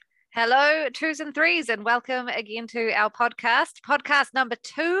Hello, twos and threes, and welcome again to our podcast number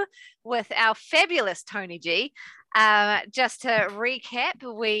 2 with our fabulous Tony G. Just to recap,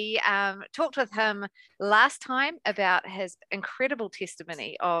 we talked with him last time about his incredible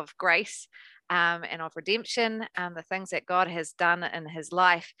testimony of grace and of redemption, the things that God has done in his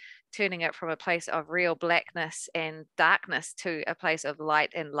life, turning it from a place of real blackness and darkness to a place of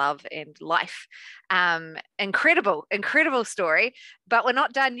light and love and life. Incredible story, but we're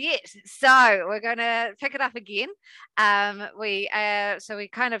not done yet. So we're going to pick it up again. We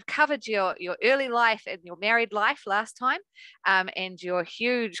kind of covered your early life and your married life last time, and your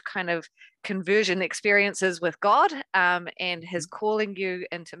huge kind of conversion experiences with God, and his calling you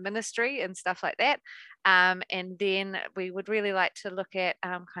into ministry and stuff like that. And then we would really like to look at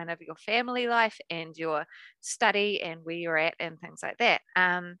kind of your family life and your study and where you're at and things like that.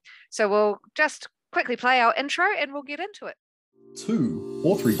 So we'll just quickly play our intro and we'll get into it. 2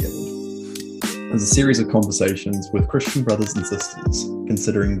 or 3 Gathered is a series of conversations with Christian brothers and sisters,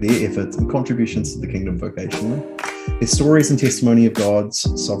 considering their efforts and contributions to the kingdom vocationally, their stories and testimony of God's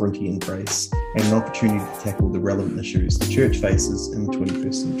sovereignty and grace, and an opportunity to tackle the relevant issues the church faces in the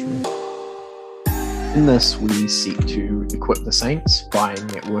 21st century. In this, we seek to equip the saints by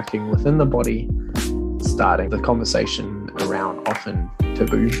networking within the body, starting the conversation around often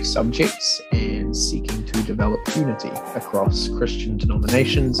taboo subjects and seeking to develop unity across Christian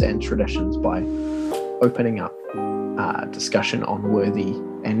denominations and traditions by opening up discussion on worthy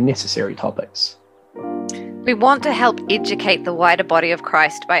and necessary topics. We want to help educate the wider body of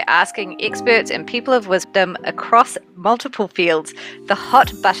Christ by asking experts and people of wisdom across multiple fields the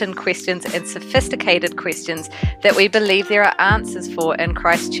hot button questions and sophisticated questions that we believe there are answers for in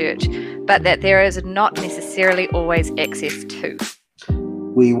Christ Church, but that there is not necessarily always access to.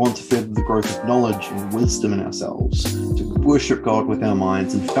 We want to further the growth of knowledge and wisdom in ourselves, to worship God with our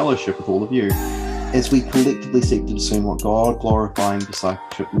minds and fellowship with all of you, as we collectively seek to discern what God-glorifying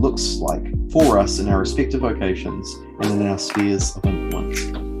discipleship looks like for us in our respective vocations and in our spheres of influence.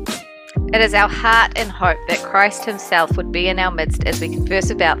 It is our heart and hope that Christ himself would be in our midst as we converse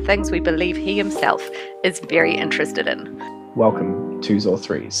about things we believe he himself is very interested in. Welcome, twos or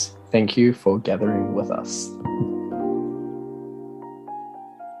threes. Thank you for gathering with us.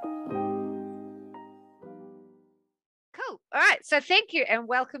 All right, so thank you and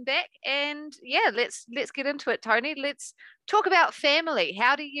welcome back. And yeah, let's get into it, Tony. Let's talk about family.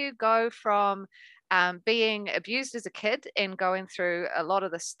 How do you go from being abused as a kid and going through a lot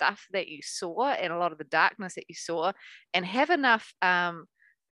of the stuff that you saw and a lot of the darkness that you saw, and have enough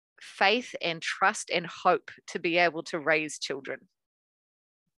faith and trust and hope to be able to raise children?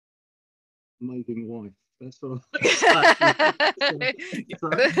 Amazing wife. That's what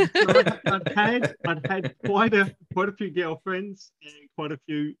I'd had quite a few girlfriends and quite a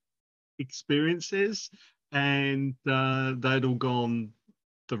few experiences, and they'd all gone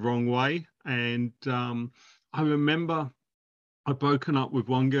the wrong way. And I remember I'd broken up with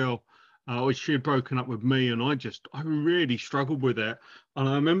one girl, or she had broken up with me, and I really struggled with it. And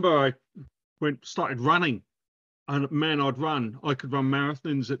I remember I started running. And man, I could run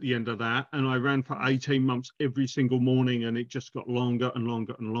marathons at the end of that. And I ran for 18 months every single morning, and it just got longer and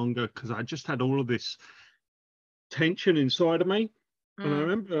longer and longer because I just had all of this tension inside of me. And I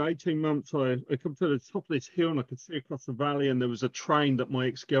remember 18 months, I come to the top of this hill and I could see across the valley, and there was a train that my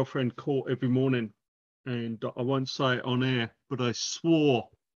ex-girlfriend caught every morning. And I won't say it on air, but I swore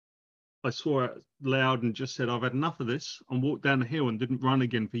it loud and just said, I've had enough of this, and walked down the hill and didn't run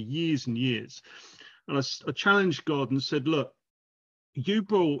again for years and years. And I challenged God and said, look, you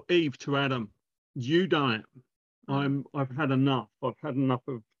brought Eve to Adam. You done it. I've had enough. I've had enough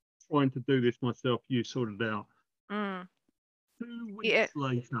of trying to do this myself. You sorted it out. 2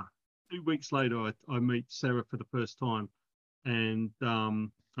 weeks later, I meet Sarah for the first time. And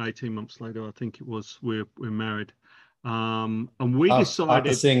 18 months later, I think it was, we're married. And we decided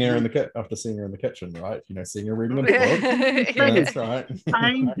after seeing her in the kitchen, right? Seeing her reading a book. That's right.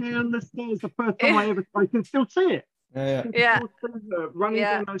 Came down the stairs the first time I can still see it. Yeah. Running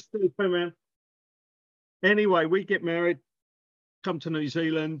down those stairs, around. Anyway, we get married, come to New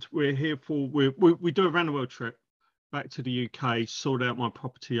Zealand. We're here we do a round the world trip back to the UK, sort out my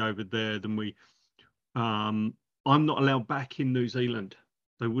property over there. Then I'm not allowed back in New Zealand.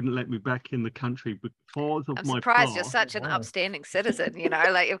 They wouldn't let me back in the country because of my surprised past. You're such an upstanding citizen,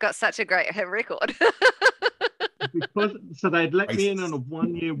 like you've got such a great record. So they'd let me in on a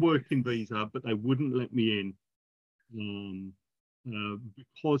 1-year working visa, but they wouldn't let me in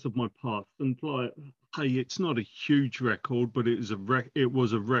because of my past. And hey, it's not a huge record, but it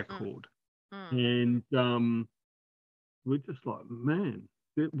was a record. And we're just like, man,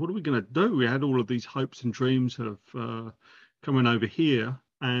 what are we going to do? We had all of these hopes and dreams of coming over here.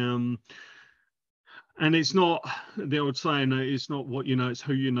 And it's not the old saying, it's not what you know, it's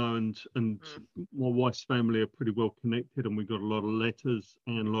who you know. And my wife's family are pretty well connected, and we got a lot of letters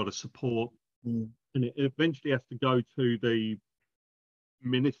and a lot of support. And it eventually has to go to the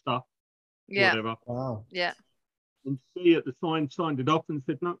minister, whatever. Wow. Yeah. And she at the sign signed it off and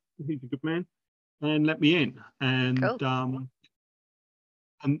said, no, he's a good man, and let me in. And Cool.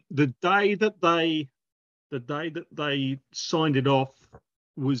 And the day that they signed it off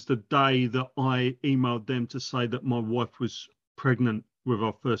was the day that I emailed them to say that my wife was pregnant with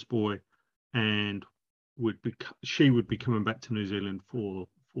our first boy, and she would be coming back to New Zealand for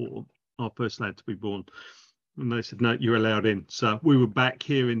our first lad to be born. And they said, no, you're allowed in. So we were back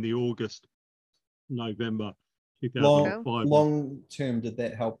here in the November 2005. Long term, did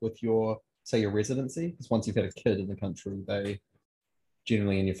that help with your residency? Because once you've had a kid in the country, they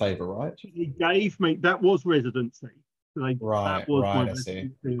generally in your favour, right? He gave me, that was residency. So that was my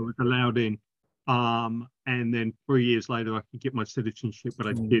residency. I was allowed in. And then 3 years later, I could get my citizenship, but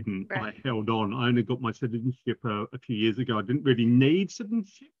I didn't. Right. I held on. I only got my citizenship a few years ago. I didn't really need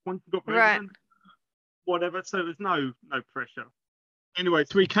citizenship once I got resident, whatever. So there was no pressure. Anyway,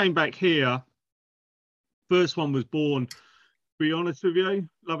 so we came back here. First one was born. To be honest with you,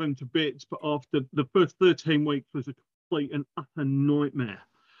 love him to bits, but after the first 13 weeks was a complete and utter nightmare.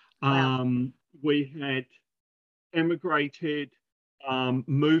 Wow. We had emigrated,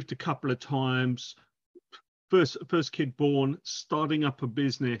 moved a couple of times. First kid born, starting up a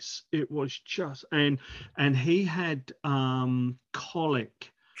business. It was just and he had colic.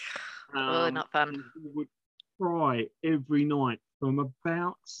 Not fun. And he would cry every night from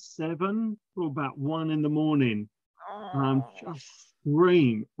about 7 to about 1 in the morning. Just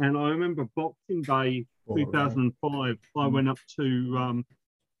scream. And I remember Boxing Day 2005. I went up to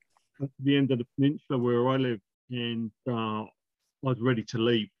the end of the peninsula where I live, and I was ready to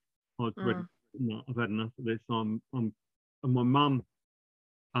leave. I was ready. No, I've had enough of this. And my mum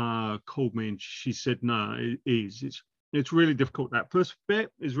called me and she said, "No, it's really difficult. That first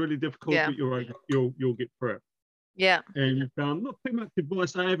bit is really difficult, but you'll get through it." Yeah. And not too much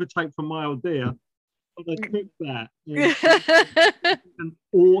advice I ever take from my old dear, but I took that. An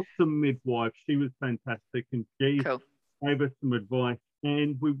awesome midwife. She was fantastic, and she gave us some advice.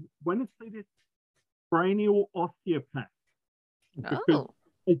 And we went to see this cranial osteopath. Because,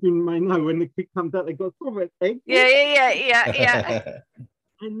 as you may know, when the kid comes out, they got sort of an egg. Yeah.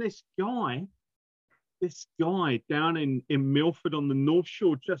 And this guy down in Milford on the North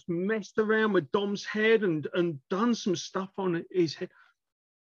Shore just messed around with Dom's head and done some stuff on his head.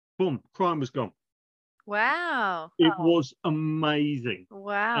 Boom, crime was gone. Wow. It was amazing.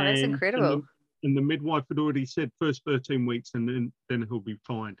 Wow, that's incredible. And the midwife had already said first 13 weeks and then he'll be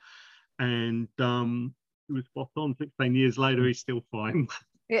fine. And he was spot on. 16 years later, he's still fine.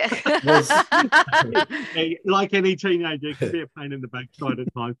 Yeah. Like any teenager, it can be a pain in the backside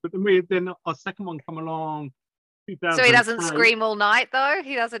at times. But then our second one come along. So he doesn't scream all night, though?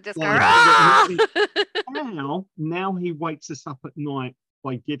 He doesn't just go, Now he wakes us up at night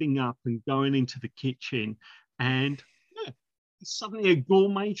by getting up and going into the kitchen, and he's suddenly a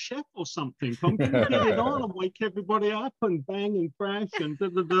gourmet chef or something. I'm going to get it on and wake everybody up and bang and crash and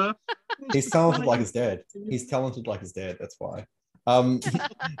da-da-da. He's talented like his dad. That's why.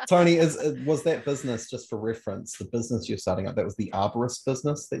 Tony, was that business, just for reference, the business you're starting up, that was the arborist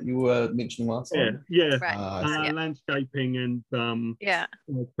business that you were mentioning last time? Yeah. Right. Landscaping and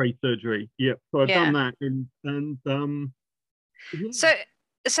pre-surgery. Yep. So I've done that and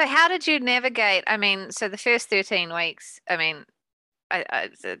So how did you navigate? I mean, so the first 13 weeks, I mean,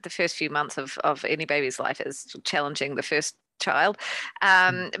 the first few months of any baby's life is challenging, the first child.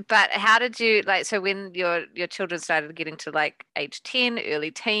 But how did you, so when your children started getting to like age 10, early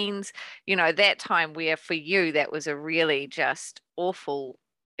teens, that time where for you, that was a really just awful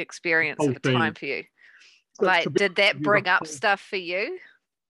experience of a time for you. Did that bring up stuff for you?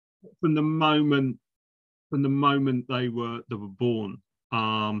 From the moment they were born.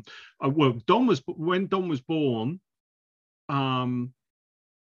 When Dom was born,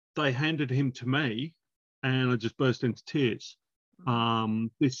 they handed him to me, and I just burst into tears.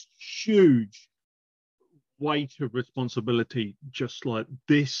 This huge weight of responsibility, just like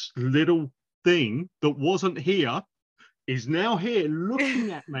this little thing that wasn't here is now here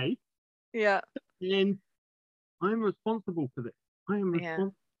looking at me. Yeah. And I'm responsible for this. I am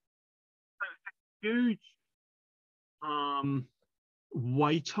responsible. So it's a huge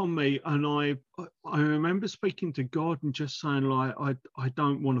weight on me, and I remember speaking to God and just saying, like, I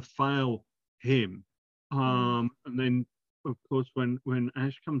don't want to fail him. And then of course, when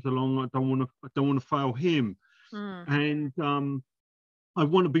Ash comes along, I don't want to fail him, and I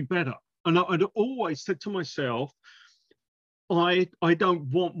want to be better. And I'd always said to myself, I don't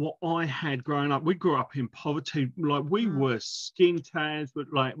want what I had growing up. We grew up in poverty, like we were skin tags, but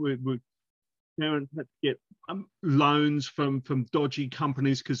like we parents had to get loans from dodgy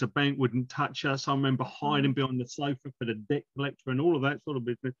companies because the bank wouldn't touch us. I remember hiding behind the sofa for the debt collector and all of that sort of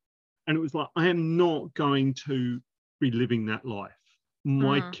business. And it was like, I am not going to be living that life.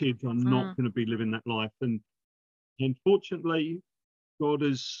 My kids are not going to be living that life. And fortunately, God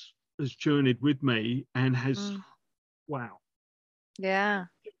has journeyed with me and has, wow. Yeah.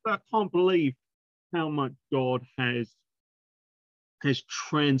 I can't believe how much God has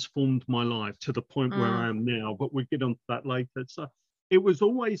transformed my life to the point where I am now, but we'll get onto that later. So it was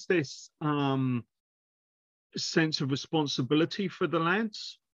always this sense of responsibility for the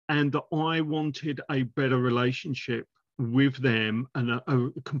lads, and that I wanted a better relationship with them and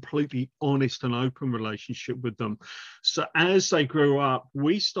a completely honest and open relationship with them. So as they grew up,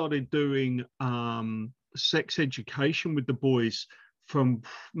 we started doing sex education with the boys from,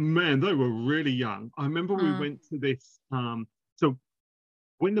 man, they were really young. I remember we went to this, so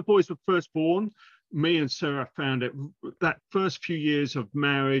when the boys were first born, me and Sarah found it that first few years of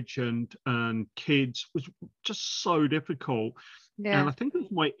marriage and kids was just so difficult. Yeah. And I think it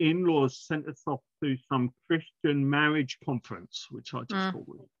was my in-laws sent us off to some Christian marriage conference, which I just thought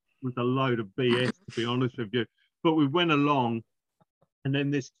was a load of BS, to be honest with you. But we went along, and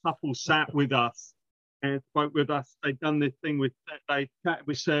then this couple sat with us and spoke with us. They'd done this thing they chatted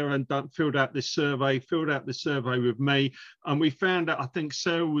with Sarah and filled out the survey with me. And we found out, I think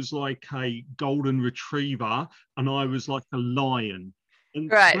Sarah was like a golden retriever and I was like a lion. And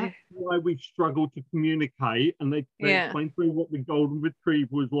that's why we struggled to communicate. And they explained to me what the golden retriever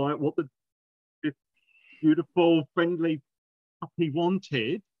was like, what this beautiful, friendly puppy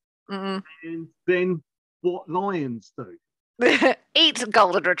wanted, and then what lions do. Eat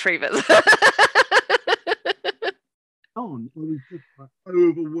golden retrievers. It was just like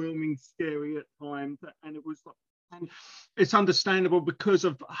overwhelming, scary at times, and it was like, and it's understandable because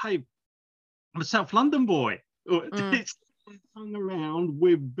of, hey, I'm a South London boy. It's hung around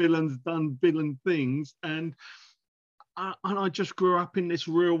with villains, done villain things, and I just grew up in this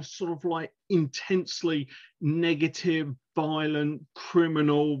real sort of like intensely negative, violent,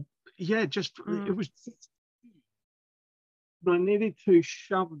 criminal. Yeah, just it was. But I needed to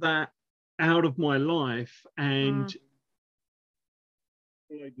shove that out of my life, and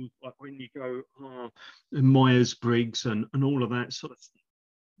like when you go Myers-Briggs and all of that sort of stuff.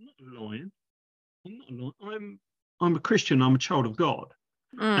 I'm not a lion. I'm a Christian. I'm a child of God,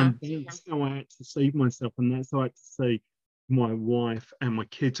 and that's how I had to see myself, and that's how I had to see my wife and my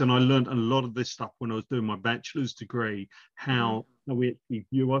kids. And I learned a lot of this stuff when I was doing my bachelor's degree, how we actually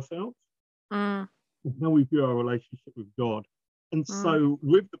view ourselves, and how we view our relationship with God. And so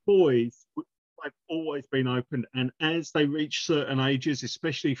with the boys, I've always been open, and as they reach certain ages,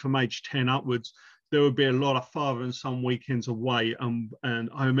 especially from age 10 upwards, there would be a lot of father and son weekends away. And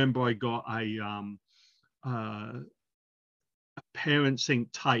I remember I got a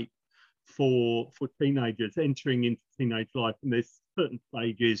parenting tape for teenagers entering into teenage life, and there's certain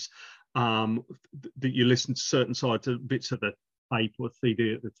stages that you listen to certain sides of bits of the tape or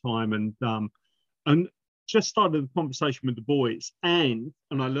CD at the time, and just started the conversation with the boys, and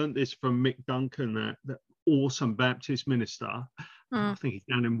I learned this from Mick Duncan, that awesome Baptist minister. I think he's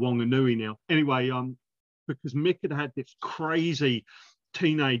down in Wanganui now. Anyway, because Mick had this crazy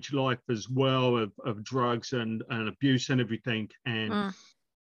teenage life as well of drugs and abuse and everything, and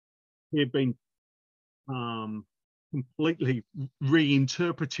he had been completely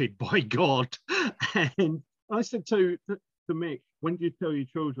reinterpreted by God. And I said to Mick, when do you tell your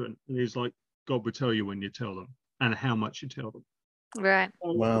children? And he's like, God will tell you when you tell them and how much you tell them. Right.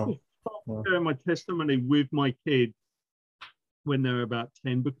 So Wow. I sharing my testimony with my kids when they were about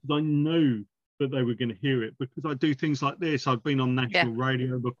 10, because I knew that they were going to hear it, because I do things like this. I've been on national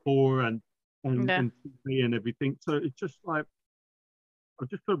radio before and TV and everything. So it's just like, I've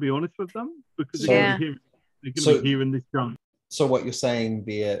just got to be honest with them, because they're going to be hearing this junk. So what you're saying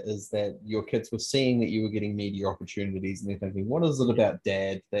there is that your kids were seeing that you were getting media opportunities, and they're thinking, what is it about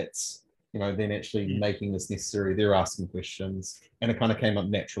Dad that's, then actually making this necessary? They're asking questions, and it kind of came up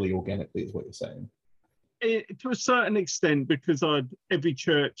naturally, organically, is what you're saying. To a certain extent, because every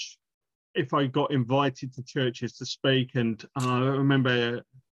church, if I got invited to churches to speak, and I remember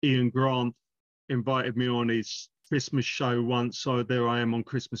Ian Grant invited me on his Christmas show once, so there I am on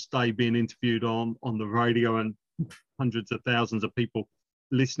Christmas Day being interviewed on the radio, and hundreds of thousands of people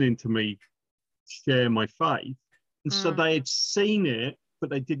listening to me share my faith. And so they had seen it, but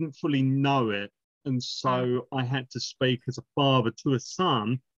they didn't fully know it. And so I had to speak as a father to a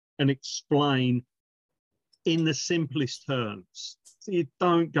son and explain in the simplest terms. So you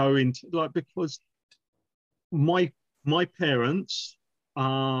don't go into, like, because my parents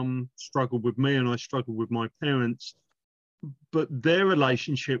struggled with me and I struggled with my parents, but their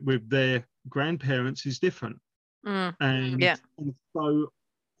relationship with their grandparents is different. And so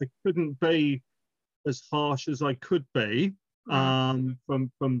I couldn't be as harsh as I could be from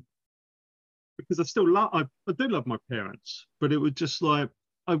because I still love, I do love my parents, but it was just like,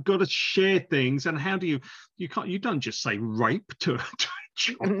 I've got to share things. And how do you don't just say rape to a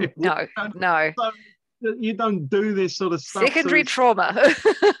child. No. So you don't do this sort of stuff. Secondary trauma.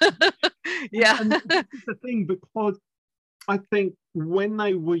 Yeah. And that's the thing, because I think when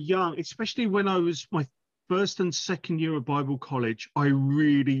they were young, especially when I was my first and second year of Bible college, I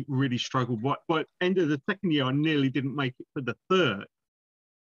really, really struggled. By end of the second year, I nearly didn't make it for the third.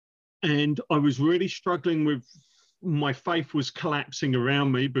 And I was really struggling with, my faith was collapsing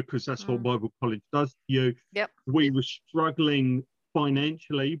around me, because that's what Bible college does to you. Yep. We were struggling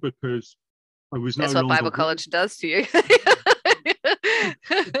financially because I was That's no what longer Bible college does to you. I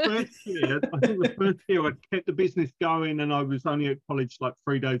think the first year I kept the business going, and I was only at college like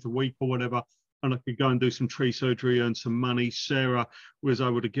 3 days a week or whatever, and I could go and do some tree surgery, earn some money. Sarah was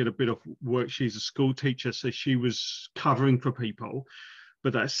able to get a bit of work. She's a school teacher, so she was covering for people.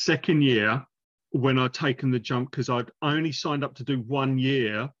 But that second year, when I'd taken the jump, because I'd only signed up to do 1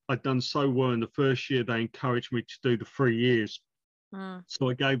 year, I'd done so well in the first year, they encouraged me to do the 3 years. So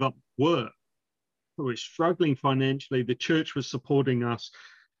I gave up work. I was struggling financially. The church was supporting us.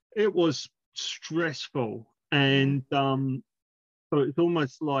 It was stressful. And so it's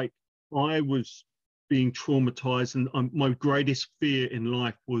almost like I was being traumatized, and my greatest fear in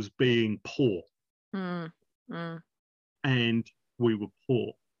life was being poor. And we were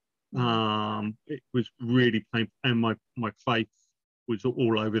poor. It was really painful, and my faith was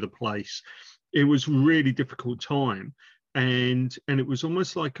all over the place. It was a really difficult time, and it was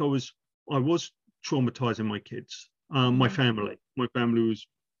almost like I was traumatizing my kids, my family. My family was,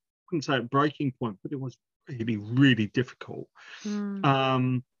 I wouldn't say at breaking point, but it was really, really difficult.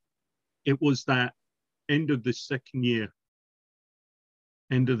 It was that end of the second year,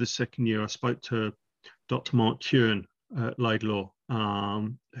 I spoke to Dr. Mark Keown at Laidlaw,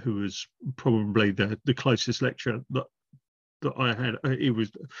 who was probably the closest lecturer that I had. He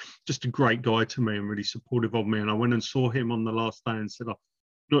was just a great guy to me and really supportive of me. And I went and saw him on the last day and said, I'm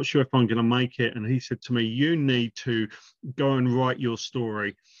not sure if I'm going to make it. And he said to me, you need to go and write your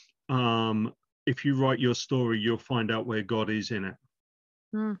story. If you write your story, you'll find out where God is in it.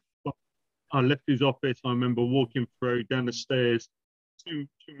 I left his office. I remember walking through down the stairs to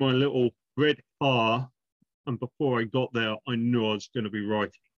my little red car. And before I got there, I knew I was going to be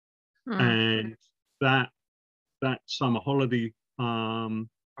writing. And that summer holiday, it's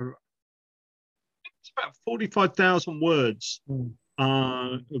about 45,000 words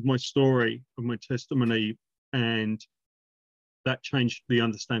of my story, of my testimony, and that changed the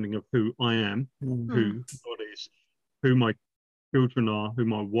understanding of who I am, who God is, who my children are, who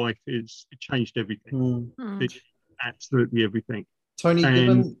my wife is. It changed everything. It, absolutely everything. Tony,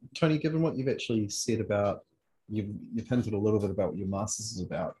 given what you've actually said about, you've hinted a little bit about what your master's is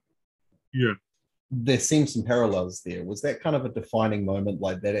about. Yeah. There seems some parallels there. Was that kind of a defining moment,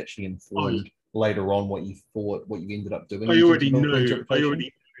 like that actually informed later on what you thought, what you ended up doing? I already knew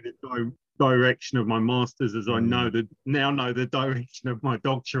the direction of my master's, as I now know the direction of my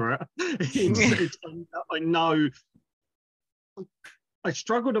doctorate. I know. I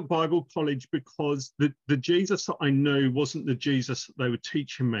struggled at Bible college because the Jesus that I knew wasn't the Jesus that they were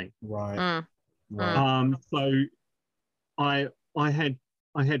teaching me. Right. So I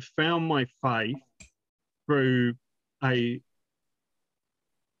had found my faith through a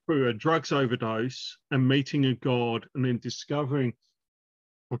drugs overdose and meeting a God, and then discovering,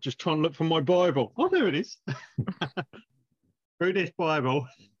 I'm just trying to look for my Bible. Oh, there it is. Through this Bible,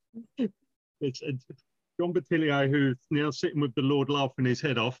 it's John Batilio, who's now sitting with the Lord laughing his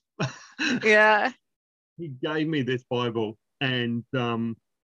head off. Yeah. He gave me this Bible, and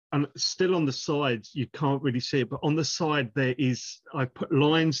still on the sides, you can't really see it, but on the side I put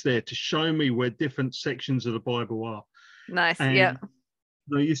lines there to show me where different sections of the Bible are. Nice. And yeah.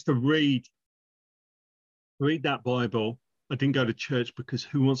 I used to read that Bible. I didn't go to church because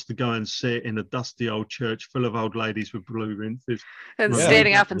who wants to go and sit in a dusty old church full of old ladies with blue rinses? And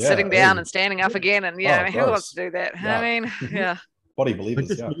standing up and sitting down and standing up again. And who wants to do that? Yeah. I mean, yeah. Body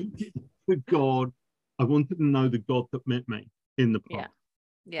believers, with God, I wanted to know the God that met me in the past.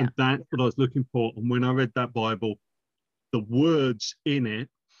 Yeah. And that's what I was looking for. And when I read that Bible, the words in it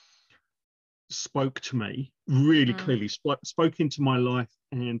spoke to me really clearly, spoke into my life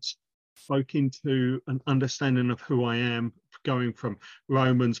and spoke into an understanding of who I am, going from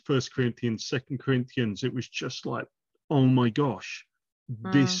Romans, 1 Corinthians, 2 Corinthians. It was just like, oh my gosh,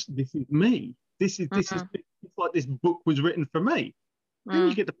 this is me. This is it's like this book was written for me. Then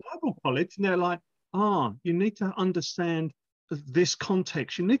you get to Bible college and they're like, you need to understand this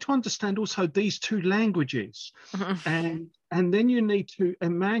context. You need to understand also these two languages. And then you need to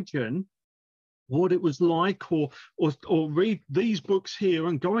imagine what it was like, or read these books here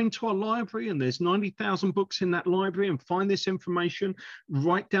and go into a library and there's 90,000 books in that library and find this information,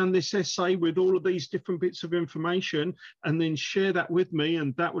 write down this essay with all of these different bits of information and then share that with me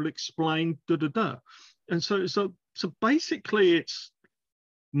and that will explain da-da-da. And so basically it's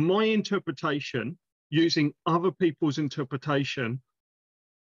my interpretation using other people's interpretation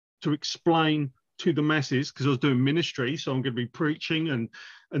to explain to the masses, because I was doing ministry, so I'm going to be preaching and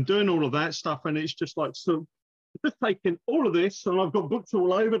doing all of that stuff. And it's just like, so just taking all of this, and I've got books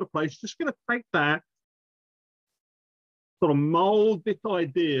all over the place, just going to take that, sort of mold this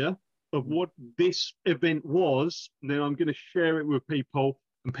idea of what this event was, and then I'm going to share it with people,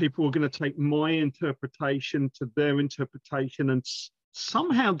 and people are going to take my interpretation to their interpretation, and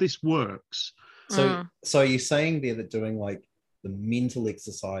somehow this works. So you're saying there that doing like the mental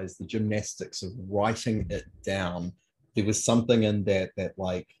exercise, the gymnastics of writing it down, there was something in that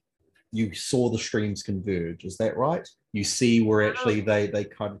like you saw the streams converge. Is that right? You see where actually they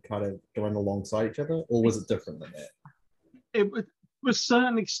kind of going alongside each other, or was it different than that? To a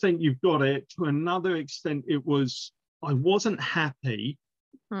certain extent, you've got it. To another extent, I wasn't happy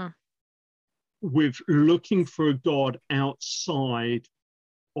with looking for a God outside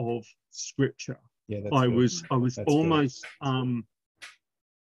of Scripture. Yeah, I was almost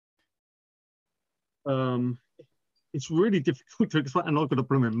it's really difficult to explain, and I've got a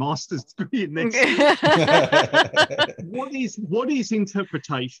blooming master's degree in this. What is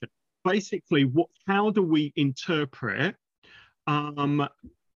interpretation? Basically, how do we interpret? And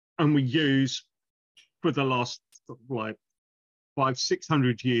we use, for the last like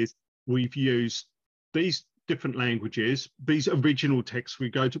 500-600 years, we've used these different languages, these original texts. We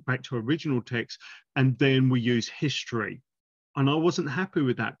go back to original texts, and then we use history. And I wasn't happy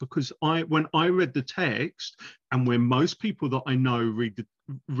with that, because when I read the text, and when most people that I know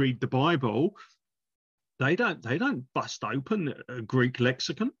read the Bible, they don't bust open a Greek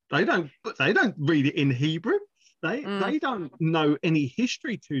lexicon. They don't read it in Hebrew. They don't know any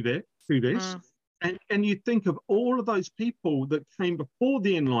history to this. And you think of all of those people that came before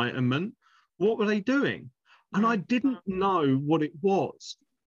the Enlightenment, what were they doing? And I didn't know what it was.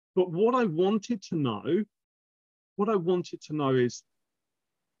 But what I wanted to know is,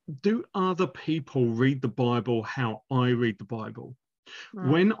 do other people read the Bible how I read the Bible?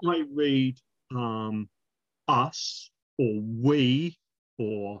 When I read us, or we,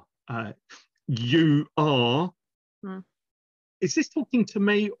 or you are, is this talking to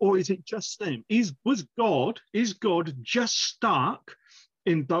me, or is it just them? Is God just stuck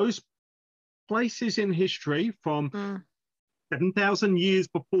in those places in history from 7,000 years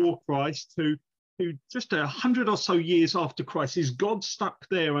before Christ to just 100 or so years after Christ? Is God stuck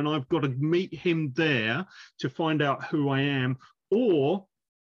there and I've got to meet him there to find out who I am? Or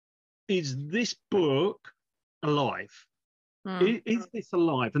is this book alive? Is this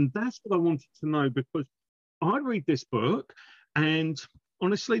alive? And that's what I wanted to know, because I read this book, and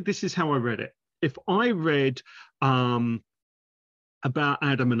honestly, this is how I read it. If I read about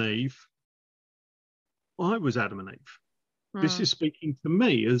Adam and Eve, I was Adam and Eve. This is speaking to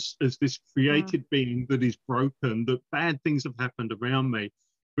me as this created being that is broken, that bad things have happened around me,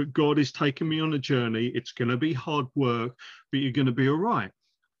 but God is taking me on a journey. It's going to be hard work, but you're going to be all right.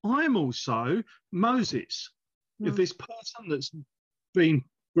 I'm also Moses, if this person that's been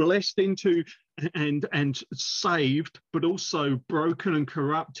blessed into and saved, but also broken and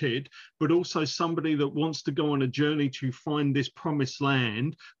corrupted, but also somebody that wants to go on a journey to find this promised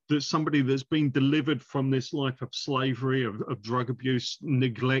land, that's somebody that's been delivered from this life of slavery, of drug abuse,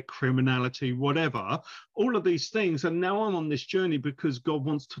 neglect, criminality, whatever, all of these things. And now I'm on this journey because God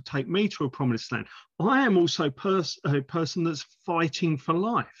wants to take me to a promised land. I am also a person that's fighting for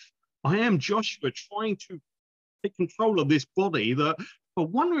life. I am Joshua, trying to take control of this body that, for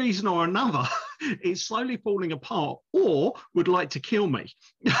one reason or another, is slowly falling apart or would like to kill me.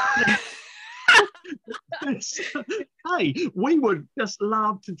 Hey, we would just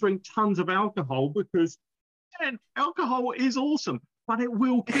love to drink tons of alcohol because, man, alcohol is awesome, but it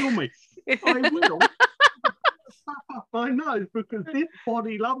will kill me. I will. I know, because this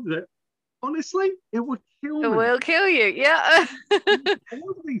body loves it. honestly, it would kill It me. will kill you. Yeah. What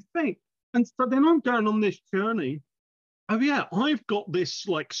do these think? And so then I'm going on this journey. Oh yeah, I've got this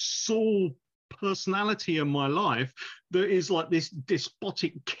like Saul personality in my life that is like this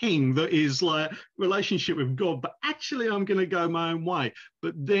despotic king that is like relationship with God, but actually I'm going to go my own way.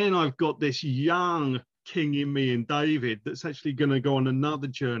 But then I've got this young king in me in David that's actually going to go on another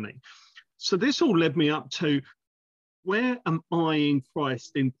journey. So this all led me up to, where am I in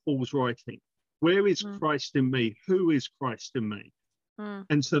Christ in Paul's writing? Where is Christ in me? Who is Christ in me?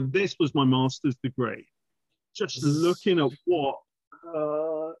 And so this was my master's degree, just looking at what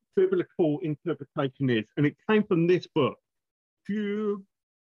biblical interpretation is. And it came from this book.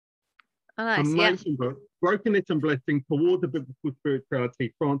 Amazing book, Brokenness and Blessing Toward the Biblical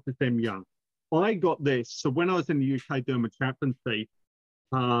Spirituality, Francis M. Young. I got this. So when I was in the UK doing my chaplaincy,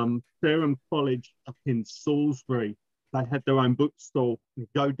 Durham College up in Salisbury, they had their own bookstore. You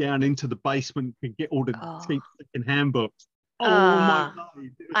go down into the basement and get all the cheap second-hand books. Oh my God.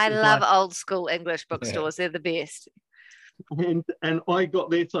 I love old school English bookstores. They're the best. And I got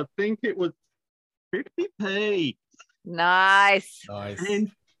this, I think it was 50p. Nice.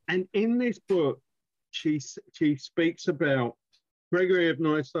 And in this book, she speaks about Gregory of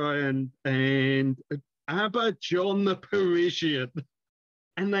Nyssa and Abba John the Parisian.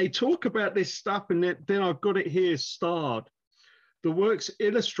 And they talk about this stuff, and then I've got it here starred. The works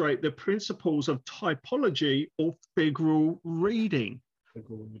illustrate the principles of typology or figural reading.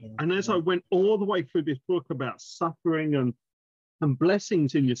 And as I went all the way through this book about suffering and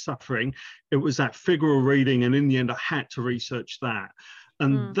blessings in your suffering, it was that figural reading. And in the end, I had to research that.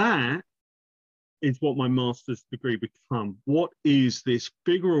 And that is what my master's degree become. What is this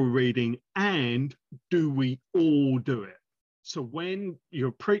figural reading, and do we all do it? So when you're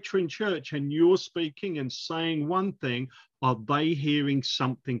a preacher in church and you're speaking and saying one thing, are they hearing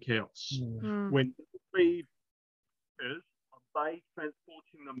something else? When they read, are they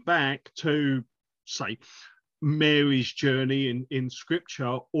transporting them back to, say, Mary's journey in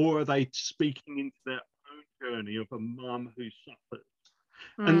scripture, or are they speaking into their own journey of a mum who suffers?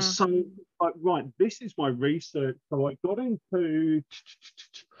 And so, right, this is my research. So I got into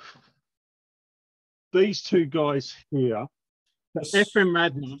these two guys here. Ephraim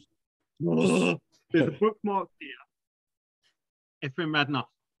Radner. There's a bookmark here. Ephraim Radner.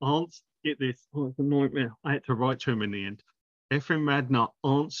 Get this. Oh, it's a nightmare. I had to write to him in the end. Ephraim Radner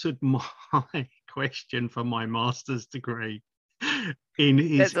answered my question for my master's degree in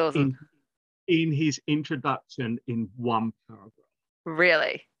his in his introduction in one paragraph.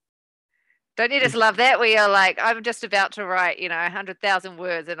 Really? Don't you just love that, where you're like, I'm just about to write, 100,000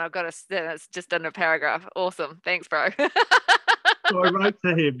 words, and I've got it's just in a paragraph. Awesome. Thanks, bro. So I wrote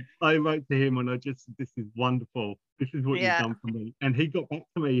to him and I just, this is wonderful. This is what you've done for me. And he got back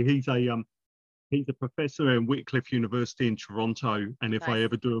to me. He's a professor in Wycliffe University in Toronto. And if I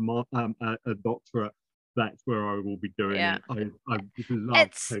ever do a doctorate, that's where I will be doing it. I love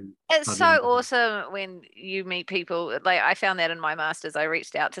it's so awesome when you meet people. Like, I found that in my master's. I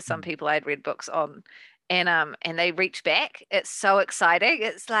reached out to some people I'd read books on, and they reach back. It's so exciting.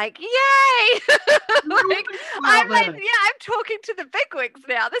 It's like, yay! I'm talking to the bigwigs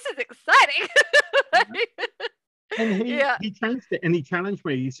now. This is exciting. And he changed it, and he challenged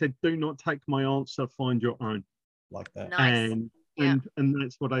me. He said, "Do not take my answer. Find your own." Like that. Nice. And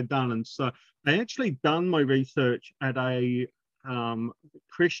that's what I've done. And so I actually done my research at a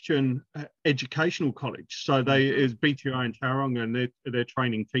Christian educational college. So is BTI in Tauranga, and they're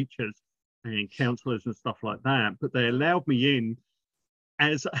training teachers and counsellors and stuff like that. But they allowed me in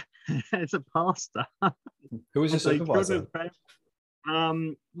as a pastor. Who was your supervisor? Put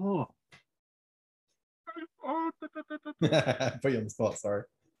you on the spot, sorry.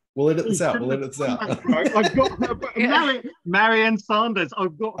 We'll edit this out. I've got her, Marianne Sanders.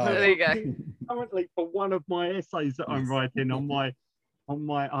 I've got her. There you go. Currently for one of my essays that I'm writing on my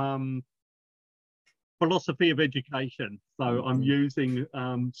philosophy of education. So I'm using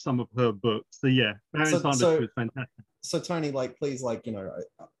some of her books. So yeah, Marianne Sanders was fantastic. So Tony, please,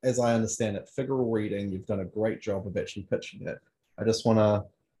 as I understand it, figural reading, you've done a great job of actually pitching it. I just want to,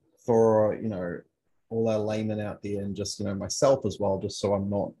 for all our laymen out there, and just myself as well, just so I'm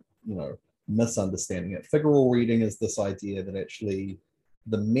not misunderstanding it. Figural reading is this idea that actually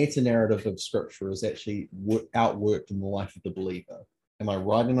the meta-narrative of scripture is actually outworked in the life of the believer. Am I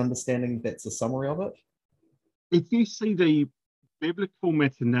right in understanding that's a summary of it? If you see the biblical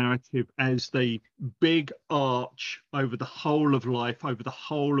meta-narrative as the big arch over the whole of life, over the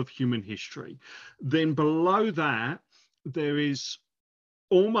whole of human history, then below that there is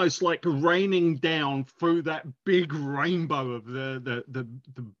almost like raining down through that big rainbow of the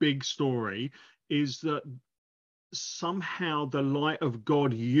big story is that somehow the light of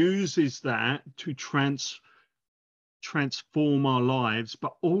God uses that to transform our lives,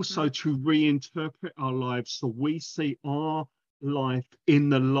 but also to reinterpret our lives so we see our life in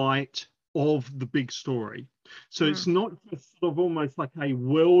the light of the big story. So it's not just sort of almost like a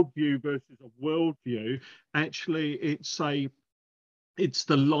worldview versus a worldview. Actually, it's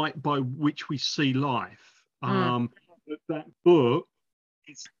the light by which we see life. That book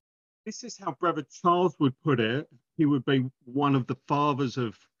is. This is how Brother Charles would put it. He would be one of the fathers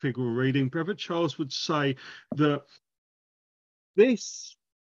of figural reading. Brother Charles would say that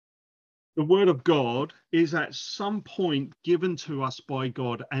the word of God is at some point given to us by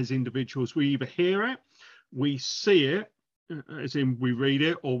God as individuals. We either hear it, we see it, as in we read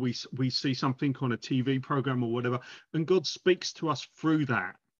it, or we see something on a TV program or whatever, and God speaks to us through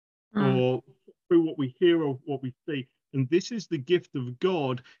that, or through what we hear or what we see. And this is the gift of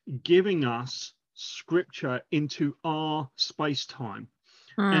God giving us scripture into our space-time.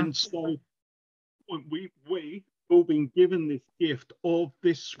 And so we all been given this gift of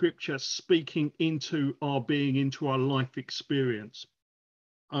this scripture speaking into our being, into our life experience.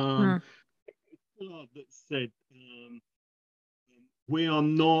 That said, we are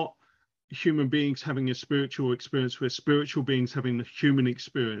not human beings having a spiritual experience. We're spiritual beings having a human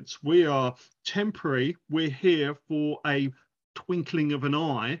experience. We are temporary. We're here for a twinkling of an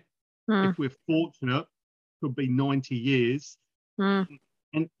eye. If we're fortunate, could be 90 years. And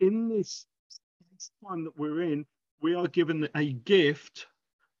in this time that we're in, we are given a gift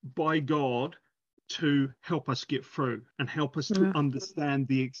by God to help us get through and help us to understand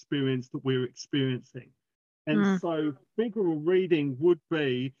the experience that we're experiencing. And so figural reading would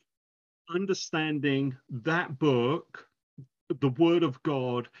be understanding that book, the Word of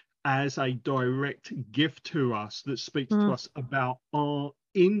God, as a direct gift to us that speaks to us about our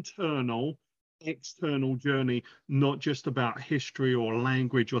internal, external journey, not just about history or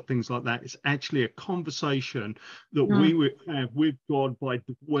language or things like that. It's actually a conversation that we would have with God by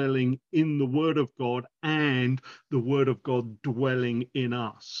dwelling in the Word of God and the Word of God dwelling in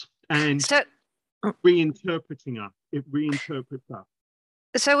us and reinterpreting us. It reinterprets us.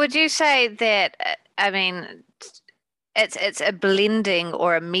 So would you say that, I mean, it's a blending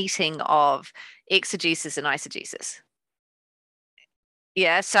or a meeting of exegesis and eisegesis?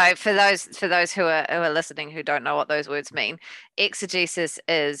 Yeah, so for those who are listening who don't know what those words mean, exegesis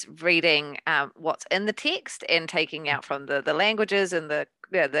is reading what's in the text and taking out from the languages and the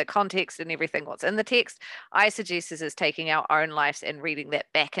context and everything what's in the text. Eisegesis is taking our own lives and reading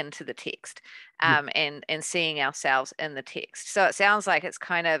that back into the text, and seeing ourselves in the text. So it sounds like it's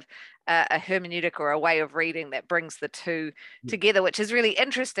kind of a hermeneutic or a way of reading that brings the two together, which is really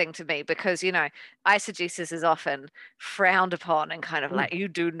interesting to me because, you know, eisegesis is often frowned upon and kind of like, you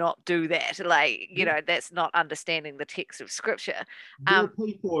do not do that. Like, you know, that's not understanding the text of scripture. More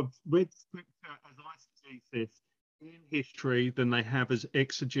people have read scripture as eisegesis in history than they have as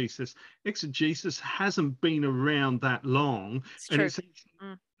exegesis. Exegesis hasn't been around that long. And it's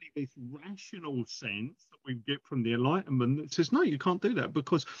actually this rational sense that we get from the Enlightenment that says, no, you can't do that,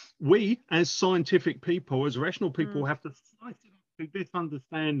 because we as scientific people, as rational people, have to slice it up to this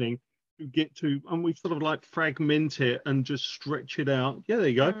understanding to get to, and we sort of like fragment it and just stretch it out. Yeah, there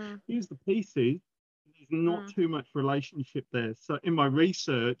you go. Here's the pieces. There's not too much relationship there. So in my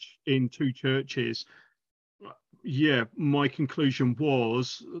research in two churches, my conclusion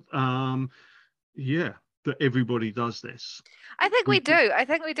was, that everybody does this. I think we do.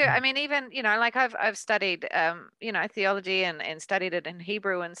 I mean, even, you know, like I've studied, you know, theology and studied it in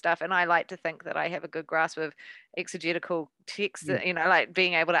Hebrew and stuff. And I like to think that I have a good grasp of exegetical text, you know, like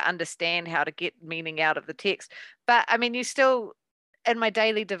being able to understand how to get meaning out of the text. But I mean, you still, in my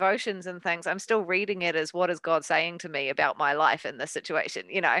daily devotions and things, I'm still reading it as what is God saying to me about my life in this situation,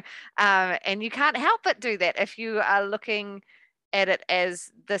 you know, and you can't help but do that if you are looking at it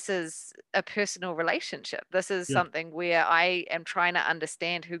as this is a personal relationship. This is something where I am trying to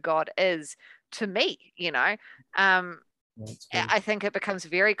understand who God is to me, you know. I think it becomes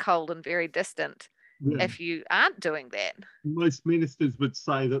very cold and very distant if you aren't doing that. Most ministers would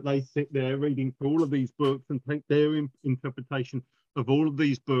say that they sit there reading through all of these books and take their interpretation of all of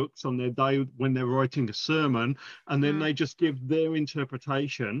these books on their day when they're writing a sermon, and then they just give their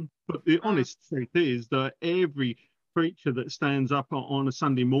interpretation. But the honest truth is that every preacher that stands up on a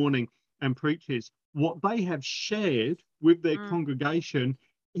Sunday morning and preaches, what they have shared with their congregation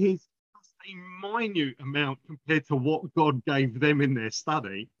is a minute amount compared to what God gave them in their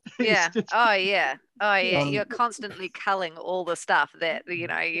study. Yeah. It's just, Oh yeah. Oh yeah. Um, You're constantly culling all the stuff that,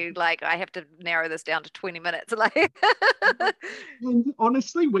 you like, I have to narrow this down to 20 minutes. Like and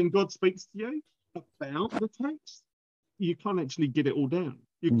honestly, when God speaks to you about the text, you can't actually get it all down.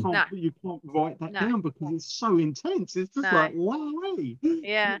 You Mm. can't No. you can't write that No. down because it's so intense. It's just No. like, wow.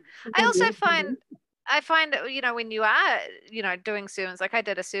 Yeah. I find that, when you are, doing sermons, like I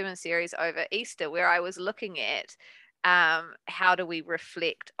did a sermon series over Easter where I was looking at how do we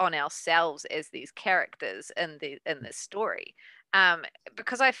reflect on ourselves as these characters in this story.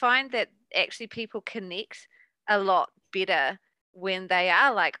 Because I find that actually people connect a lot better when they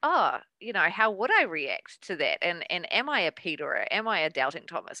are like, oh, how would I react to that? And am I a Peter, or am I a doubting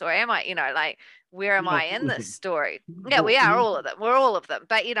Thomas, or am I, like, where am We are I in all of this them. story? Yeah, we are all of them. We're all of them.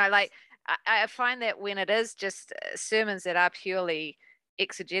 But like, I find that when it is just sermons that are purely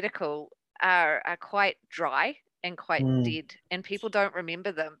exegetical are quite dry and quite dead, and people don't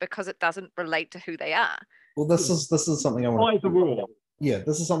remember them because it doesn't relate to who they are. Well, this is something I want Either or. Yeah,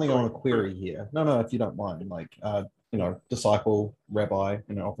 this is something I want to query here. No, if you don't mind, like, disciple, rabbi,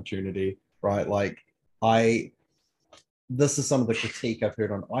 opportunity, right? Like, this is some of the critique I've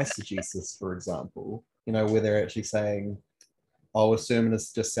heard on eisegesis, for example, where they're actually saying, oh, a sermon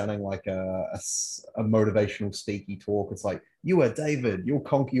is just sounding like a motivational speaky talk. It's like, you are David, you'll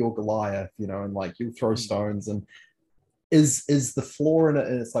conquer your Goliath, and like you'll throw stones. And is the flaw in it?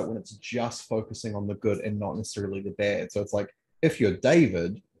 And it's like when it's just focusing on the good and not necessarily the bad. So it's like, if you're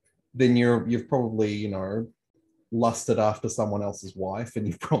David, then you've probably, lusted after someone else's wife, and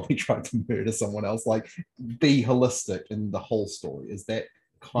you've probably tried to murder someone else. Like, be holistic in the whole story. Is that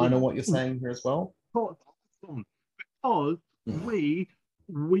kind of what you're saying here as well? Because we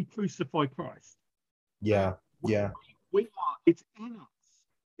crucify Christ. Yeah. We are. It's in us.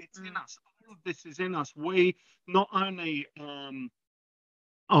 It's in us. All of this is in us. We not only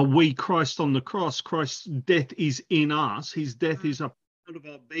are we Christ on the cross, Christ's death is in us. His death is a part of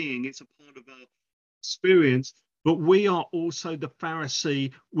our being. It's a part of our experience. But we are also the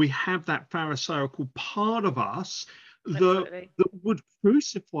Pharisee. We have that Pharisaical part of us that would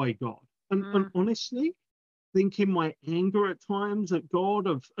crucify God. And honestly, I think in my anger at times at God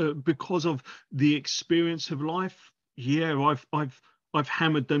because of the experience of life, yeah, I've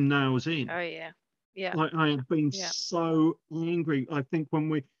hammered them nails in. Oh yeah. Yeah. I have been so angry. I think when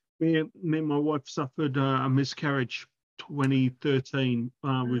me and my wife suffered a miscarriage 2013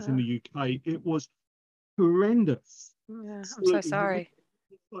 was in the UK. It was horrendous. Yeah, I'm so sorry.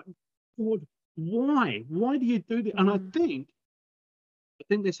 Like, God, why? Why do you do that? And I think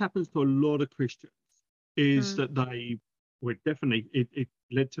this happens to a lot of Christians, is that they were definitely, it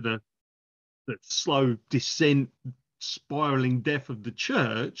led to the slow descent, spiraling death of the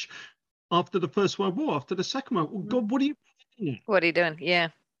church after the First World War, after the Second World War. God, what are you doing? What are you doing? Yeah.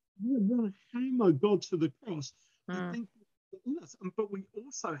 You want to hammer God to the cross. I think, but we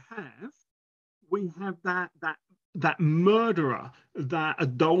also have that murderer, that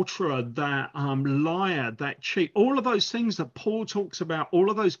adulterer, that liar, that cheat, all of those things that Paul talks about, all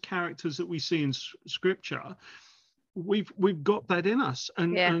of those characters that we see in Scripture, we've got that in us,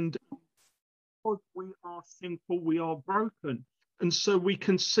 and because we are sinful, we are broken. And so we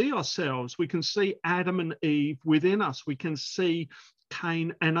can see ourselves, we can see Adam and Eve within us, we can see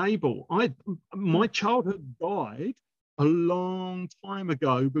Cain and Abel. My childhood died a long time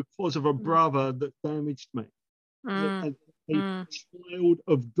ago because of a brother that damaged me. A child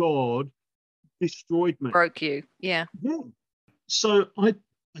of God destroyed me. Broke you. Yeah. Yeah. So I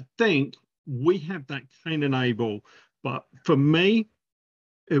think we have that Cain and Abel, but for me,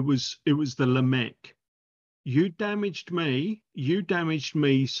 it was the Lamech. You damaged me.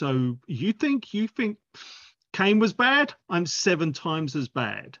 So you think Cain was bad? I'm 7 times as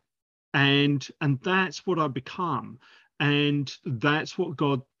bad. And that's what I become. And that's what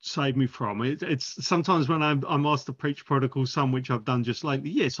God saved me from. It's sometimes when I'm asked to preach prodigal son, which I've done just lately.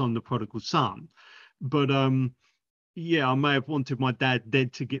 Yes, I'm the prodigal son. But I may have wanted my dad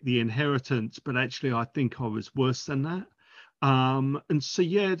dead to get the inheritance, but actually I think I was worse than that. And so,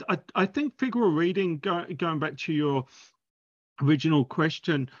 yeah, I think figure of reading, going back to your original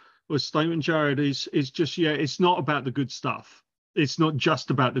question or statement, Jared, is just, it's not about the good stuff. It's not just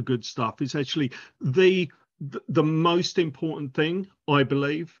about the good stuff. It's actually the most important thing, I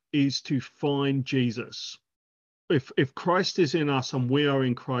believe, is to find Jesus. If Christ is in us and we are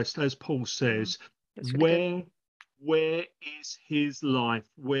in Christ, as Paul says, really where is his life?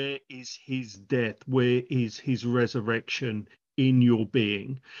 Where is his death? Where is his resurrection in your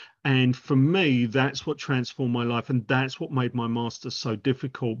being. And for me, that's what transformed my life. And that's what made my master's so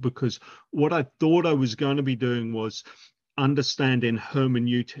difficult, because what I thought I was going to be doing was understanding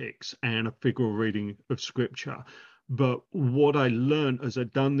hermeneutics and a figural reading of scripture. But what I learned as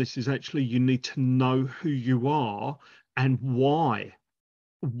I've done this is actually you need to know who you are and why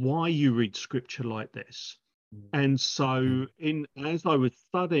you read scripture like this. And so as I was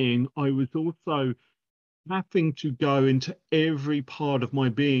studying, I was also having to go into every part of my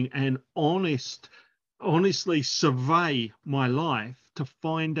being and honestly survey my life to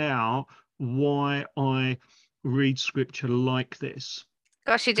find out why I read scripture like this.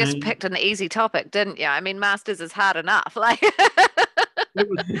 Gosh, you just picked an easy topic, didn't you? I mean, masters is hard enough. Like it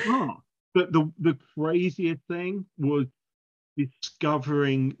was hard. But the crazier thing was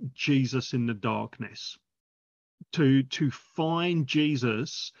discovering Jesus in the darkness. To find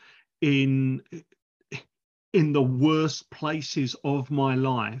Jesus in the worst places of my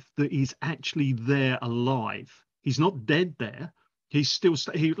life, that he's actually there alive. He's not dead there. He's still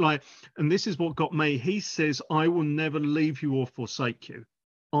and this is what got me. He says, I will never leave you or forsake you.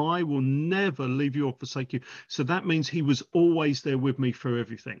 I will never leave you or forsake you. So that means he was always there with me through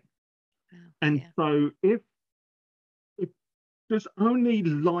everything. And so if does only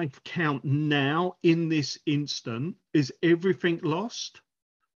life count now in this instant, is everything lost?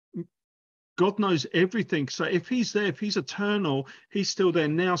 God knows everything. So if he's there, if he's eternal, he's still there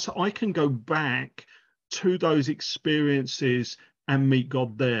now. So I can go back to those experiences and meet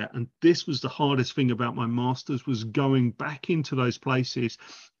God there. And this was the hardest thing about my master's, was going back into those places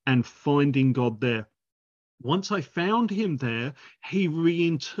and finding God there. Once I found him there, he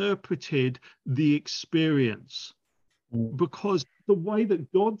reinterpreted the experience. Because the way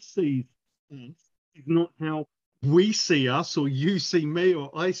that God sees us is not how we see us, or you see me, or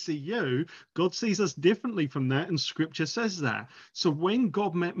I see you. God sees us differently from that, and scripture says that. So when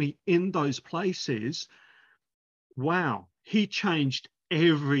God met me in those places, wow, he changed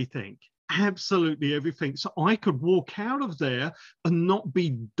everything, absolutely everything. So I could walk out of there and not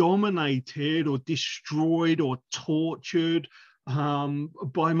be dominated or destroyed or tortured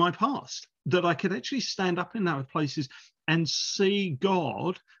by my past, that I could actually stand up in those places and see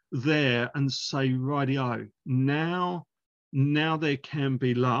God there and say, rightio, now there can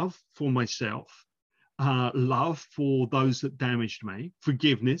be love for myself, love for those that damaged me,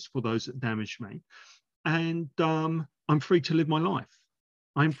 forgiveness for those that damaged me, and I'm free to live my life.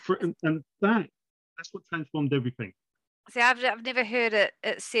 I'm free, and that's what transformed everything. See, I've never heard it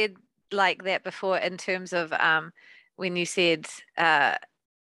said like that before, in terms of when you said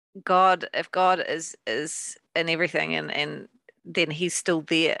God, if God is in everything, and then he's still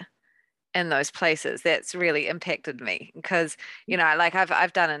there in those places. That's really impacted me, because like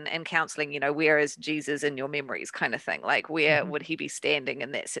I've done in counseling, where is Jesus in your memories, kind of thing, like where would he be standing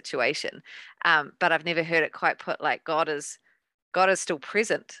in that situation, but I've never heard it quite put like God is still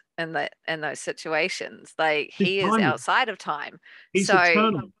present in those situations, like he is outside of time. He's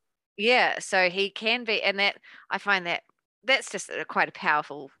eternal. Yeah, so he can be, and that I find that's just quite a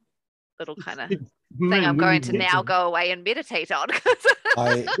powerful little kind of thing I'm going to now go away and meditate on.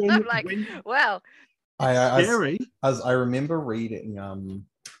 I'm like, well, as I remember reading,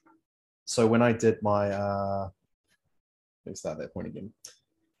 so when I did my, let's start that point again.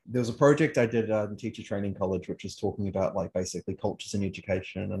 There was a project I did in teacher training college, which is talking about like basically cultures in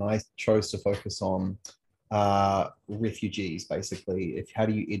education, and I chose to focus on refugees. Basically, how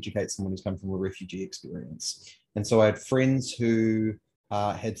do you educate someone who's come from a refugee experience? And so I had friends who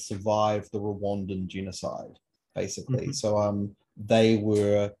had survived the Rwandan genocide, basically. So they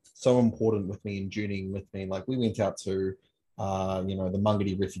were so important with me and journeying with me. Like we went out to, the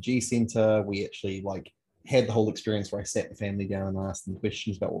Mangere Refugee Center. We actually like had the whole experience where I sat the family down and asked them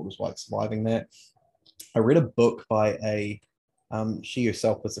questions about what it was like surviving that. I read a book by she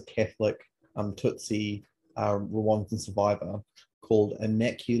herself was a Catholic Tutsi Rwandan survivor called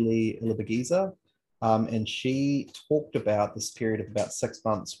Immaculée Ilibagiza. And she talked about this period of about 6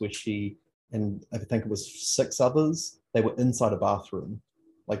 months where she, and I think it was 6 others, they were inside a bathroom,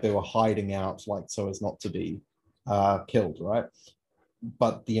 like they were hiding out, like so as not to be killed, right?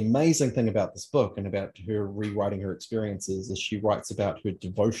 But the amazing thing about this book and about her rewriting her experiences is she writes about her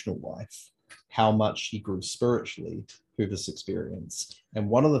devotional life, how much she grew spiritually through this experience. And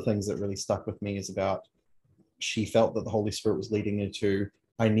one of the things that really stuck with me is about she felt that the Holy Spirit was leading her to,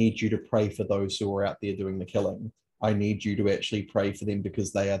 I need you to pray for those who are out there doing the killing. I need you to actually pray for them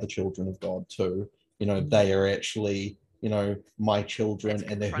because they are the children of God too. They are actually, my children,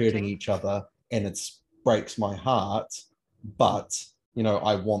 and they're hurting each other, and it breaks my heart. But you know,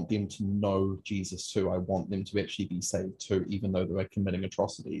 I want them to know Jesus too. I want them to actually be saved too, even though they were committing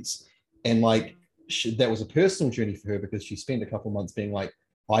atrocities. And like, that was a personal journey for her, because she spent a couple of months being like,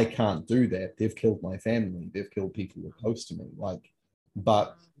 I can't do that. They've killed my family. They've killed people who are close to me. Like,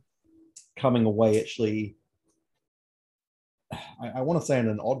 but coming away actually, I want to say in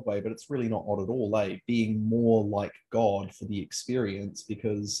an odd way, but it's really not odd at all, being more like God for the experience,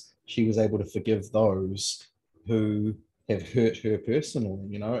 because she was able to forgive those who have hurt her personally,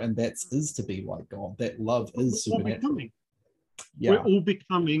 you know, and is to be like God. That love is supernatural. We're all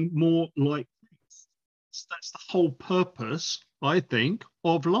becoming more like Christ. That's the whole purpose, I think,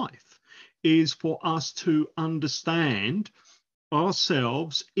 of life, is for us to understand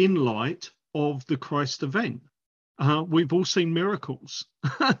ourselves in light of the Christ event. We've all seen miracles.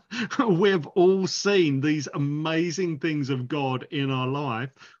 We've all seen these amazing things of God in our life.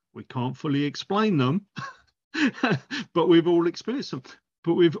 We can't fully explain them, but we've all experienced them.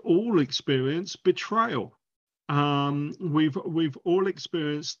 But we've all experienced betrayal. We've all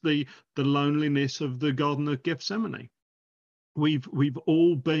experienced the loneliness of the Garden of Gethsemane. We've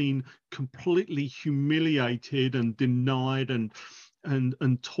all been completely humiliated and denied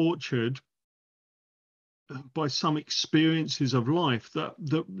and tortured by some experiences of life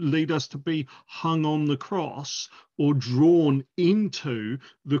that lead us to be hung on the cross or drawn into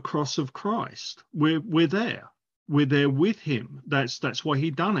the cross of Christ. We're there with him. That's why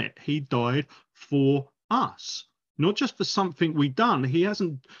he done it. He died for us, not just for something we done. He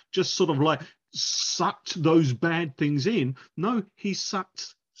hasn't just sort of like sucked those bad things in. No, he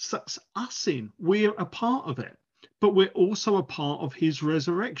sucks us in. We're a part of it, but we're also a part of his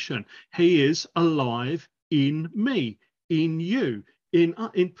resurrection. He is alive in me, in you, and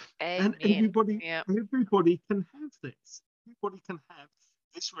everybody can have this. Everybody can have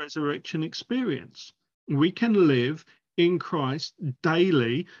this resurrection experience. We can live in Christ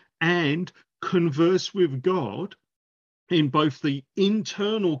daily and converse with God in both the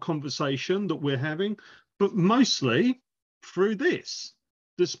internal conversation that we're having, but mostly through this.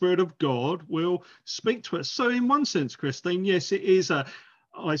 The Spirit of God will speak to us. So in one sense, Christine, yes, it is a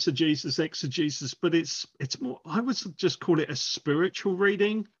eisegesis, exegesis, but it's more, I would just call it a spiritual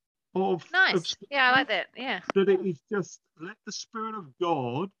reading of. Nice. Yeah, I like that. Yeah. That it is just let the Spirit of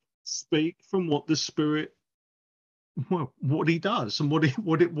God speak from what the Spirit, well, what he does and what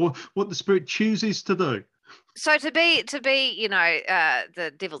the Spirit chooses to do. So to be you know,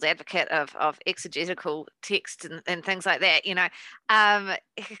 the devil's advocate of exegetical text and things like that, you know,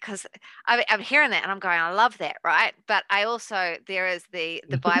 because I'm hearing that and I'm going, I love that, right? But I also, there is the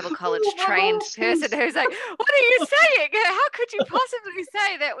Bible college trained person who's like, what are you saying? How could you possibly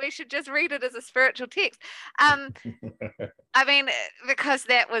say that we should just read it as a spiritual text? I mean, because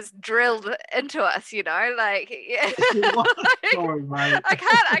that was drilled into us, you know, like, yeah. Sorry, mate. I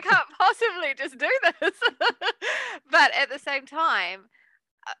can't possibly just do this. But at the same time,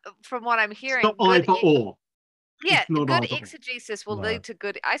 from what I'm hearing, it's not either or. Yeah, good either exegesis will lead to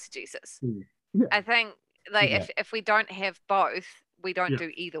good eisegesis. Yeah. I think, like, if we don't have both, we don't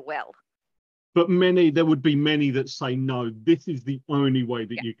do either well. But there would be many that say, no, this is the only way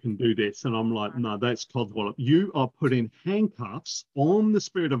that you can do this. And I'm like, no, that's codswallop. You are putting handcuffs on the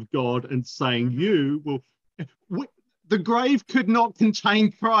Spirit of God and saying you will. The grave could not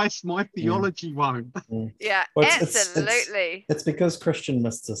contain Christ. My theology won't. Yeah, well, absolutely. It's because Christian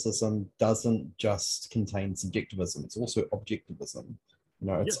mysticism doesn't just contain subjectivism. It's also objectivism. You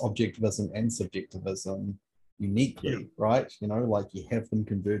know, it's objectivism and subjectivism uniquely, right? You know, like you have them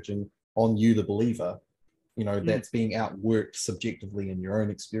converging on you, the believer. You know, that's being outworked subjectively in your own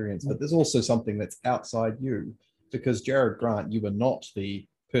experience. But there's also something that's outside you, because Jared Grant, you are not the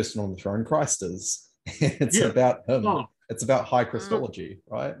person on the throne. Christ is. It's about him. Oh. It's about high Christology,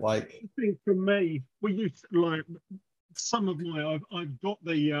 right? Like, I think for me, we used like some of my. I've got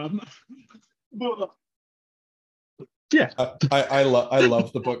the. I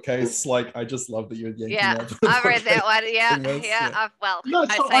love the bookcase. Like, I just love that you're yanking out the I've read that one.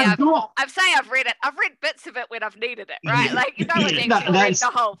 I'm saying I've read it. I've read bits of it when I've needed it, right? Like, you don't actually read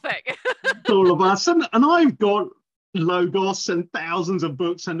the whole thing. All of us, and I've got Logos and thousands of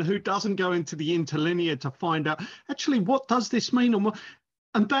books, and who doesn't go into the interlinear to find out actually what does this mean,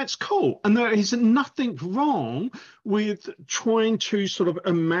 and that's cool. And there is nothing wrong with trying to sort of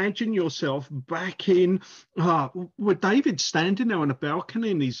imagine yourself back in with David standing there on a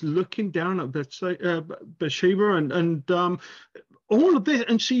balcony and he's looking down at Bathsheba and all of this,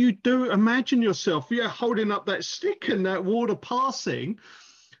 and so you do imagine yourself holding up that stick and that water passing,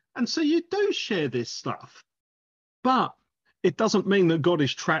 and so you do share this stuff. But it doesn't mean that God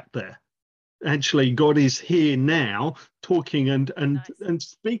is trapped there. actually God is here now, talking and Nice.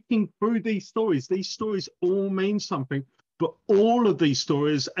 speaking through these stories. These stories all mean something, but all of these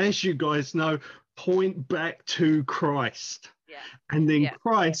stories, as you guys know, point back to Christ. Yeah. And then Yeah.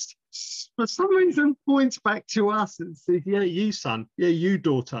 Christ, for some reason, points back to us and says, yeah, you son, yeah, you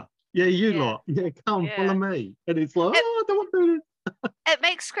daughter, yeah, you Yeah. lot, yeah, come, Yeah. follow me. And it's like, It- oh, I don't want to do this. It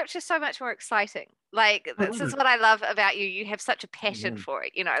makes scripture so much more exciting. Like, I this love is it. what I love about you. You have such a passion Mhm. for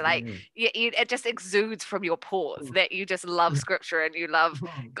it. You know, like Mhm. it just exudes from your pores that you just love scripture and you love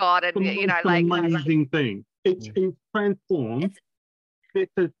Oh, God, and the you know, most like amazing thing. It's transformed. it's It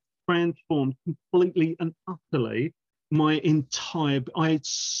has transformed completely and utterly my entire. I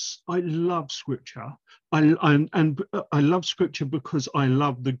love scripture. I love scripture because I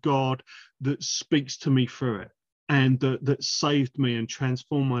love the God that speaks to me through it, and that saved me and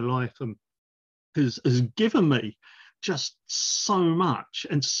transformed my life, and has given me just so much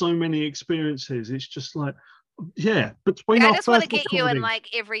and so many experiences. It's just like, yeah, between like, I our just want to first get you in recording. like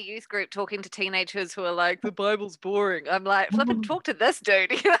every youth group talking to teenagers who are like, the Bible's boring. I'm like, flip and talk to this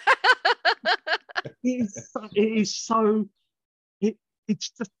dude. It's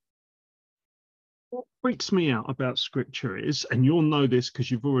just what freaks me out about scripture is, and you'll know this because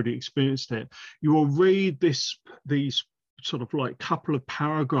you've already experienced it, you will read these sort of like couple of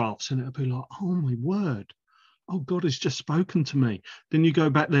paragraphs and it'll be like, oh my word, oh, God has just spoken to me. Then you go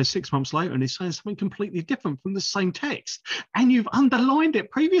back there 6 months later and he's saying something completely different from the same text, and you've underlined it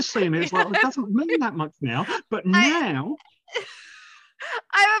previously and it's like, well, it doesn't mean that much now, but I, now.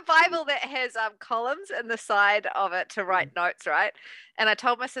 I have a Bible that has columns in the side of it to write notes, right? And I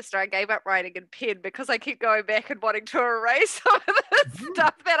told my sister I gave up writing in pen because I keep going back and wanting to erase some of the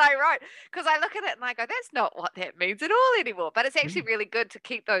stuff that I wrote. Because I look at it and I go, that's not what that means at all anymore. But it's actually really good to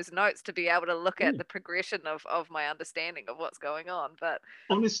keep those notes to be able to look at the progression of my understanding of what's going on. But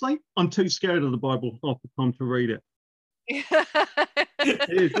Honestly, I'm too scared of the Bible half the time to read it. It's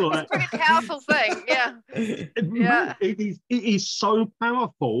it's like, a pretty powerful thing. Yeah. Yeah. it is so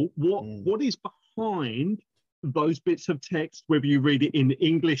powerful. What is behind those bits of text, whether you read it in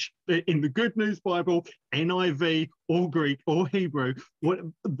English, in the Good News Bible, NIV, or Greek, or Hebrew, what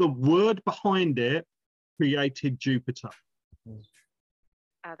the word behind it created Jupiter.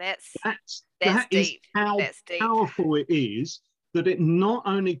 Oh, that's That is deep. how That's deep. powerful it is, that it not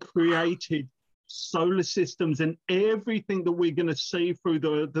only created solar systems and everything that we're going to see through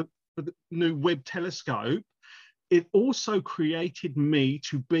the new Webb telescope, it also created me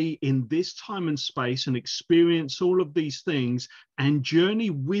to be in this time and space and experience all of these things and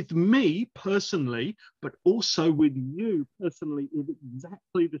journey with me personally, but also with you personally at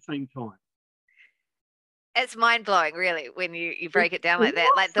exactly the same time. It's mind blowing, really, when you break it down like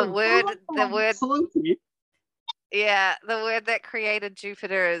that. Like the word, yeah, the word that created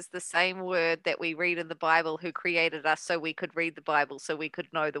Jupiter is the same word that we read in the Bible, who created us so we could read the Bible, so we could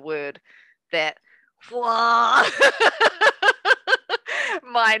know the word. That, whoa,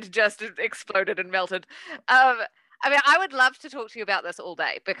 mind just exploded and melted. I mean, I would love to talk to you about this all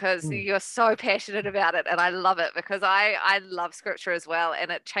day because you're so passionate about it, and I love it because I love scripture as well,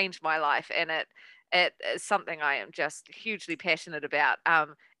 and it changed my life, and it is something I am just hugely passionate about.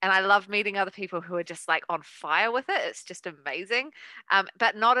 And I love meeting other people who are just like on fire with it. It's just amazing,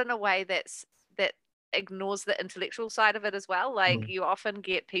 but not in a way that ignores the intellectual side of it as well. Like you often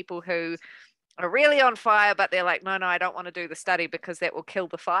get people who are really on fire, but they're like, no, I don't want to do the study because that will kill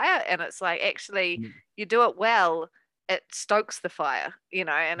the fire. And it's like, actually, you do it well, it stokes the fire, you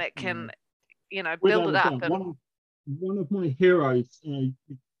know, and it can, you know, build it up. And one of my heroes,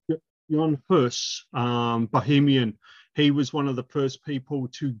 Jan Hus, Bohemian, he was one of the first people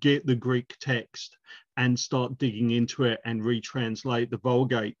to get the Greek text and start digging into it and retranslate the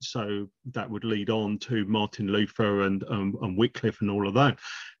Vulgate. So that would lead on to Martin Luther and Wycliffe and all of that.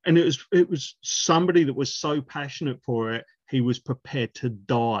 And it was somebody that was so passionate for it, he was prepared to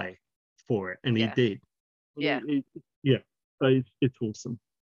die for it, and he did. Yeah. It's awesome.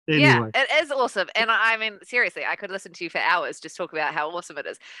 Anyway. Yeah, it is awesome. And I mean, seriously, I could listen to you for hours just talk about how awesome it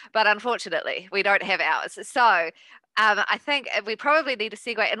is. But unfortunately, we don't have hours. So I think we probably need a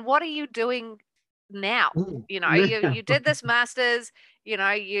segue. And what are you doing now? You know, you did this master's, you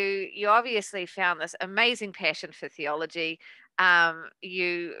know, you obviously found this amazing passion for theology.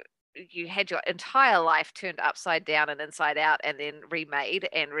 You had your entire life turned upside down and inside out and then remade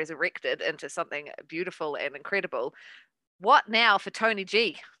and resurrected into something beautiful and incredible. What now for Tony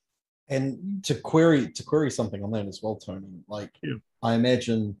G? And to query something on that as well, Tony, like I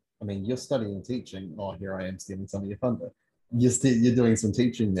imagine, I mean, you're studying teaching. Oh, here I am stealing some of your thunder. You're doing some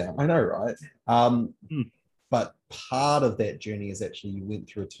teaching now. I know, right? But part of that journey is actually you went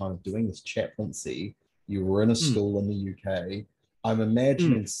through a time of doing this chaplaincy. You were in a school in the UK. I'm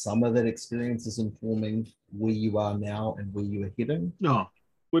imagining some of that experience is informing where you are now and where you are heading. No,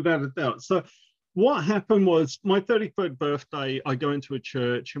 without a doubt. So what happened was my 33rd birthday, I go into a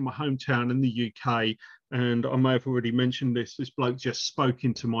church in my hometown in the UK, and I may have already mentioned this bloke just spoke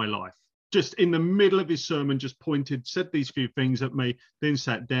into my life. Just in the middle of his sermon, just pointed, said these few things at me, then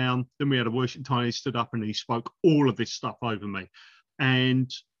sat down. Then we had a worship time. He stood up and he spoke all of this stuff over me. And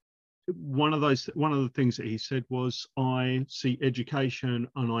one of the things that he said was, I see education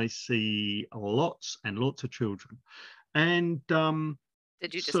and I see lots and lots of children. And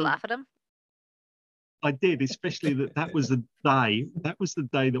did you just laugh at him? I did, especially that was the day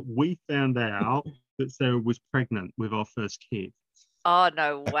that we found out that Sarah was pregnant with our first kid. Oh,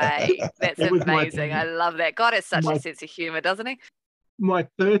 no way. That's amazing. I love that. God has such a sense of humor, doesn't he? My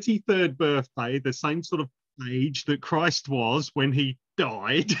 33rd birthday, the same sort of age that Christ was when he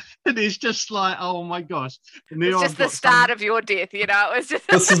died. And it's just like, oh my gosh. And it's just the start of your death, you know. It's just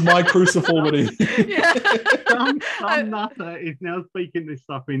this is my cruciformity. Some nutter is now speaking this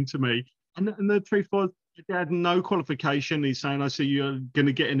stuff into me. And the truth was, Dad had no qualification. He's saying, I see you're going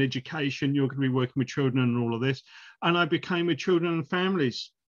to get an education. You're going to be working with children and all of this. And I became a children and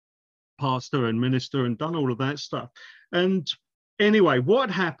families pastor and minister and done all of that stuff. And anyway,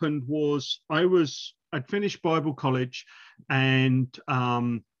 what happened was I'd finished Bible college, and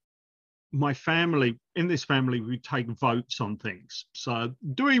my family, in this family, we take votes on things. So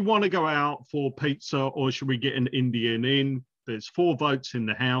do we want to go out for pizza or should we get an Indian in? There's 4 votes in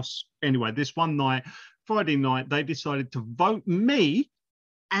the house. Anyway, this one night, Friday night, they decided to vote me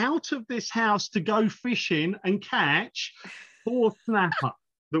out of this house to go fishing and catch 4 snapper,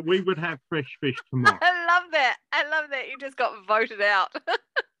 that we would have fresh fish tomorrow. I love that. You just got voted out.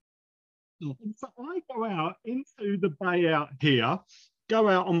 So I go out into the bay out here, go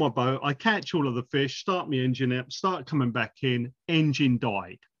out on my boat, I catch all of the fish, start my engine up, start coming back in, engine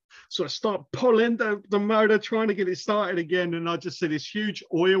died. So I start pulling the motor, trying to get it started again, and I just see this huge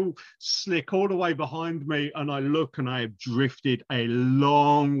oil slick all the way behind me, and I look and I have drifted a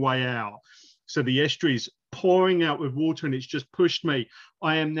long way out. So the estuary's pouring out with water and it's just pushed me.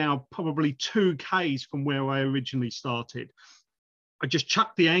 I am now probably 2 Ks from where I originally started. I just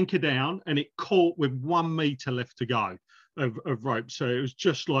chucked the anchor down and it caught with 1 meter left to go of rope. So it was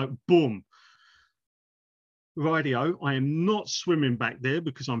just like boom. Rightio, I am not swimming back there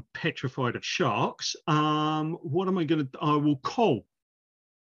because I'm petrified of sharks. What am I going to do? I will call.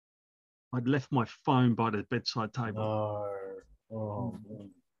 I'd left my phone by the bedside table. Oh.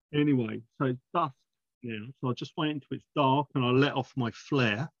 Anyway, so it's dusk now. So I just wait until it's dark and I let off my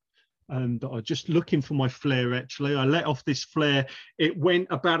flare. And I'm just looking for my flare, actually. I let off this flare. It went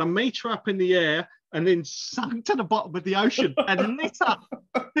about 1 meter up in the air and then sunk to the bottom of the ocean and lit up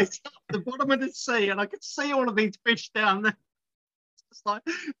the bottom of the sea. And I could see all of these fish down there. It's like,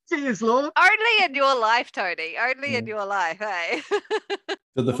 cheers, Lord. Only in your life, Tony. Only in your life, hey?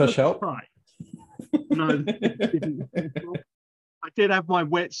 Did the fish help? Right. No, I did have my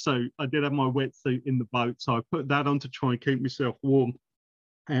wetsuit. In the boat. So I put that on to try and keep myself warm.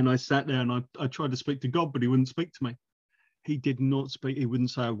 And I sat there and I tried to speak to God, but he wouldn't speak to me. He did not speak. He wouldn't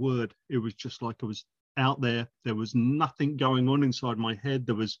say a word. It was just like I was out there. There was nothing going on inside my head.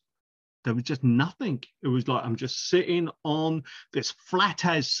 There was just nothing. It was like I'm just sitting on this flat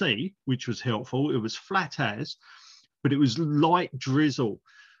as sea, which was helpful. It was flat as, but it was light drizzle.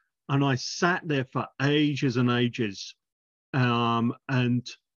 And I sat there for ages and ages. And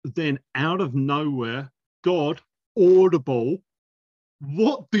then out of nowhere, God, audible,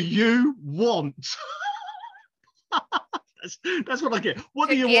 what do you want? That's what I get. What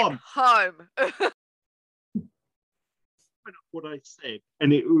do you want? Home. What I said,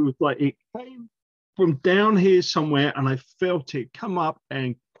 and it was like it came from down here somewhere, and I felt it come up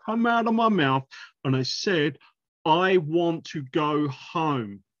and come out of my mouth, and I said, I want to go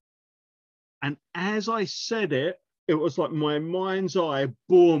home. And as I said it, it was like my mind's eye,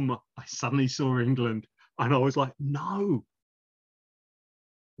 boom, I suddenly saw England, and I was like, no.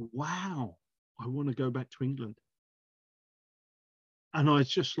 Wow, I want to go back to England. And I was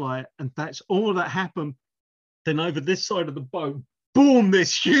just like, and that's all that happened. Then over this side of the boat, boom,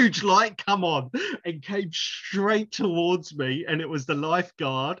 this huge light come on and came straight towards me. And it was the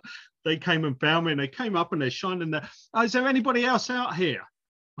lifeguard. They came and found me and they came up and they're shining there. Oh, is there anybody else out here?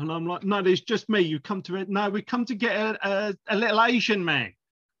 And I'm like, no, there's just me. You come to it. No, we come to get a little Asian man.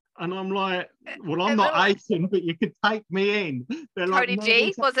 And I'm like, well, I'm not Asian, but you could take me in. They're Tony like, no,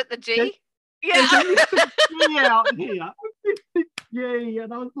 G? Was it the G? There's a G out here. G.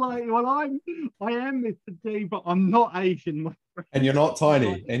 And I was like, well, I am Mr. G, but I'm not Asian, my friend. And you're not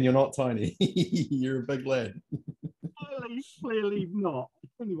tiny. And you're not tiny. You're a big lad. Clearly not.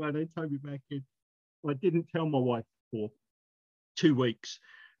 Anyway, they told me back in. I didn't tell my wife for 2 weeks.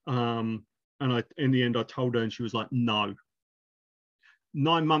 And in the end, I told her, and she was like, no.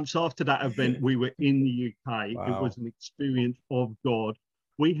 9 months after that event, we were in the UK. Wow. It was an experience of God.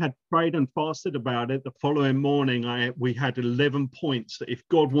 We had prayed and fasted about it. The following morning, we had 11 points that if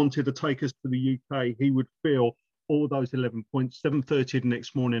God wanted to take us to the UK, he would fill all those 11 points. 7:30 the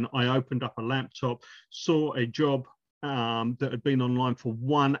next morning, I opened up a laptop, saw a job that had been online for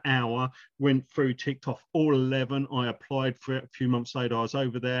 1 hour, went through, ticked off all 11. I applied for it. A few months later, I was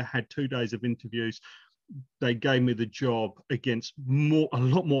over there, had 2 days of interviews. They gave me the job against a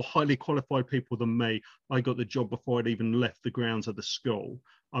lot more highly qualified people than me. I got the job before I'd even left the grounds of the school.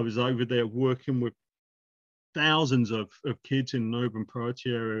 I was over there working with thousands of kids in Northern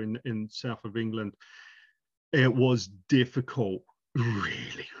Priority area in south of England. It was difficult,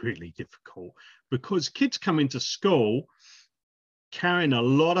 really, really difficult, because kids come into school carrying a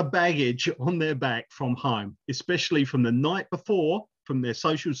lot of baggage on their back from home, especially from the night before, from their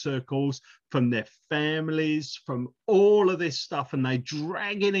social circles, from their families, from all of this stuff, and they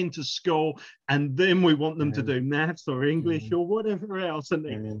drag it into school, and then we want them to do maths or English or whatever else, and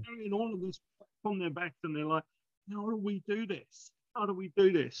they're carrying all of this on their backs, and they're like, how do we do this? How do we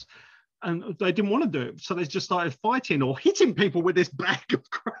do this? And they didn't want to do it, so they just started fighting or hitting people with this bag of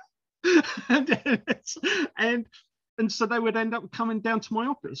crap. And so they would end up coming down to my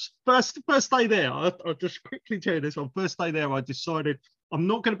office. First day there, I'll just quickly tell you this. On first day there, I decided I'm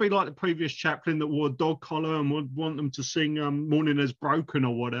not going to be like the previous chaplain that wore a dog collar and would want them to sing Morning Has Broken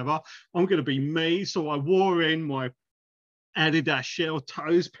or whatever. I'm going to be me. So I wore in my Adidas shell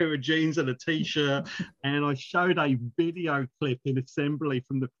toes, pair of jeans and a t-shirt, and I showed a video clip in assembly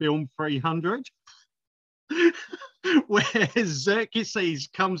from the film 300. Where Xerxes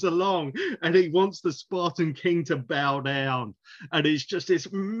comes along and he wants the Spartan king to bow down, and it's just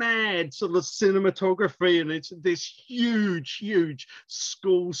this mad sort of cinematography, and it's this huge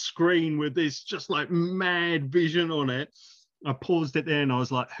school screen with this just like mad vision on it. I paused it there and I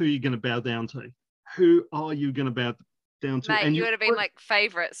was like, who are you going to bow down to? Who are you going to bow down to? Mate, and you would have been like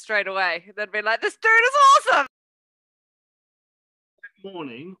favorite straight away. They'd be like, this dude is awesome.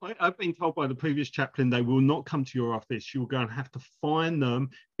 Morning, I've been told by the previous chaplain they will not come to your office. You're going to have to find them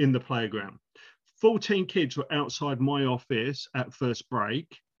in the playground. 14 kids were outside my office at first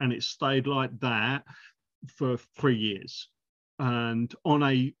break, and it stayed like that for 3 years. And on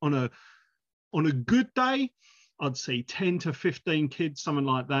a good day, I'd see 10 to 15 kids, something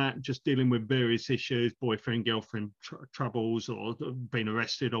like that, just dealing with various issues, boyfriend, girlfriend troubles, or being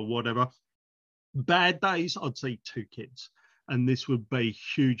arrested or whatever. Bad days, I'd see 2 kids. And this would be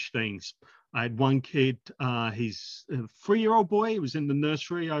huge things. I had one kid, he's a 3-year-old boy. He was in the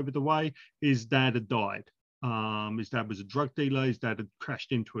nursery over the way. His dad had died. His dad was a drug dealer. His dad had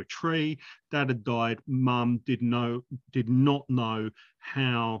crashed into a tree. Dad had died. Mum did not know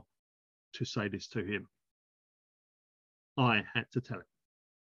how to say this to him. I had to tell him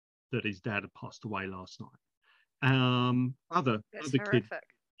that his dad had passed away last night. Other kids.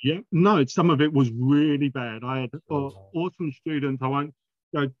 Yeah, no, some of it was really bad. I had awesome students. I won't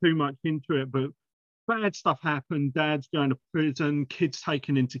go too much into it, but bad stuff happened. Dad's going to prison, kids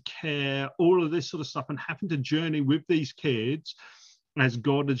taken into care, all of this sort of stuff, and having to journey with these kids as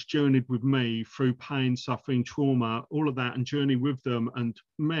God has journeyed with me through pain, suffering, trauma, all of that, and journey with them. And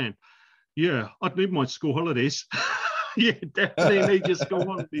man, yeah, I'd need my school holidays. Yeah, definitely need your school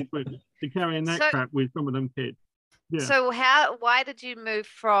holidays to carrying that crap with some of them kids. Yeah. So why did you move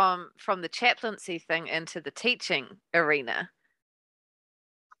from the chaplaincy thing into the teaching arena?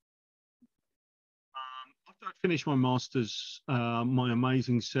 After I finished my master's, my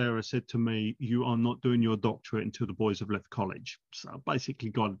amazing Sarah said to me, you are not doing your doctorate until the boys have left college. So I basically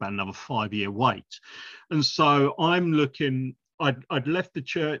got about another 5-year wait. And so I'm looking, I'd left the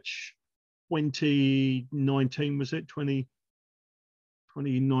church 2019, was it?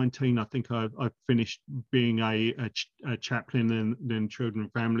 2019, I think I finished being a chaplain and then children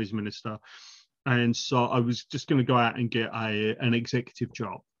and families minister. And so I was just going to go out and get an executive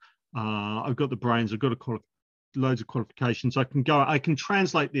job. I've got the brains, I've got loads of qualifications. I can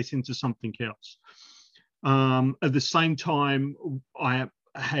translate this into something else. At the same time, I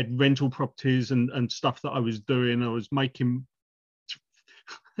had rental properties and stuff that I was doing. I was making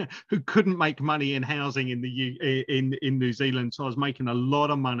who couldn't make money in housing in in New Zealand. So I was making a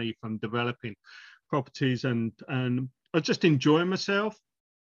lot of money from developing properties, and I was just enjoying myself.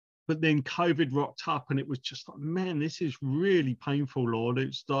 but then COVID rocked up, and it was just like, man, this is really painful, Lord.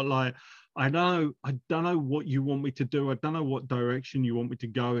 It's like, I don't know what you want me to do. I don't know what direction you want me to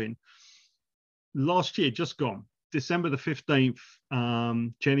go in. Last year, just gone, December the 15th,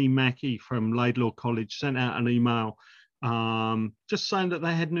 Jenny Mackey from Laidlaw College sent out an email just saying that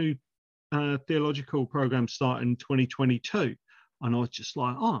they had new theological programs starting in 2022. And I was just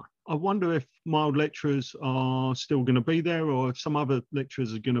like, I wonder if mild lecturers are still going to be there, or if some other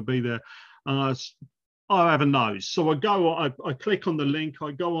lecturers are going to be there. I have a nose. So I click on the link,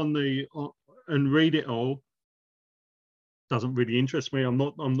 I go on and read it all. Doesn't really interest me. I'm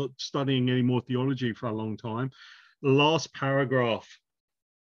not studying any more theology for a long time. The last paragraph,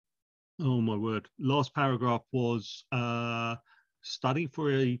 oh my word, last paragraph was studying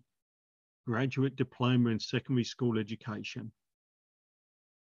for a graduate diploma in secondary school education.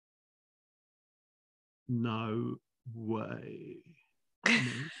 No way.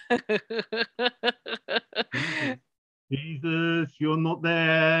 Jesus, you're not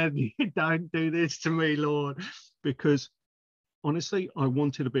there. Don't do this to me, Lord. Because honestly, I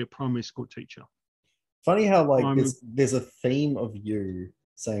wanted to be a primary school teacher. Funny how there's a theme of you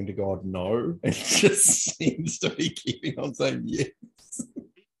saying to God no, and it just seems to be keeping on saying yes.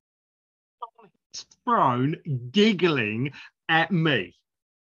 Throne giggling at me,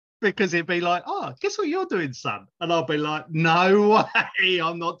 because it'd be like, guess what you're doing, son? And I'll be like, no way,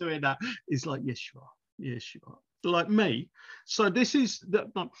 I'm not doing that. He's like, yes, you are. Yes, you are. Like me. So this is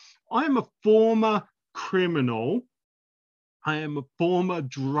I am a former criminal. I am a former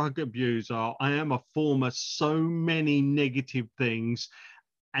drug abuser. I am a former so many negative things.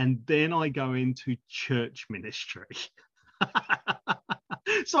 And then I go into church ministry.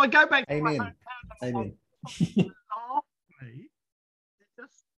 So I go back. Amen. Amen.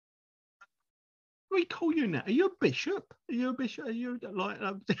 What do we call you now? Are you a bishop? Are you a bishop? Are you like?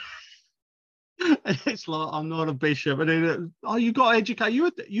 And it's like, I'm not a bishop. And then, you got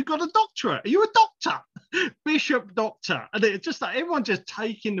educated. You got a doctorate. Are you a doctor? Bishop, doctor. And it's just like everyone just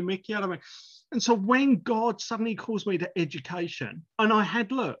taking the mickey out of me. And so when God suddenly calls me to education, and I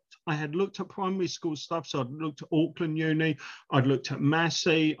had looked at primary school stuff. So I'd looked at Auckland Uni, I'd looked at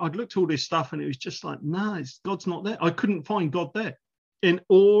Massey, I'd looked at all this stuff, and it was just like, no, God's not there. I couldn't find God there. In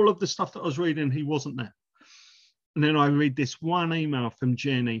all of the stuff that I was reading, he wasn't there. And then I read this one email from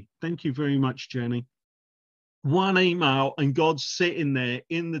Jenny. Thank you very much, Jenny. One email, and God's sitting there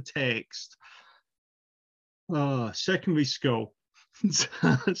in the text. Secondary school. So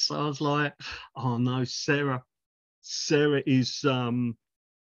I was like, oh no, Sarah is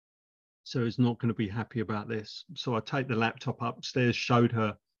Sarah's not going to be happy about this. So I take the laptop upstairs, showed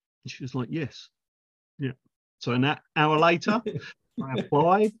her, and she was like, yes. Yeah. So an hour later, I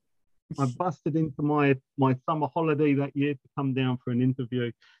applied. I busted into my summer holiday that year to come down for an interview,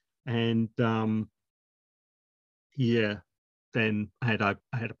 and then I had a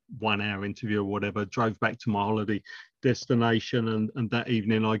 1 hour interview or whatever. Drove back to my holiday destination, and that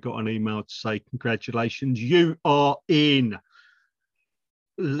evening I got an email to say, congratulations, you are in.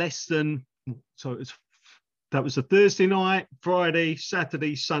 That was a Thursday night, Friday,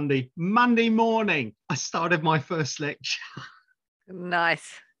 Saturday, Sunday, Monday morning, I started my first lecture.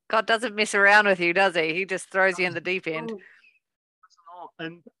 Nice. God doesn't mess around with you, does he? He just throws you in the deep end.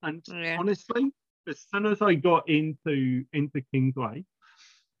 And honestly, as soon as I got into Kingsway,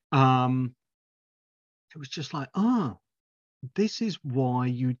 it was just like, this is why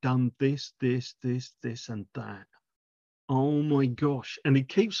you done this, and that. Oh my gosh. And it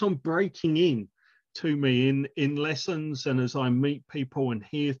keeps on breaking in to me in lessons, and as I meet people and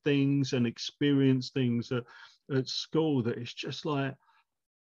hear things and experience things at school, that it's just like,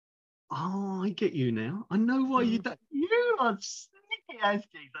 I get you now. I know why you don't. You are sneaky as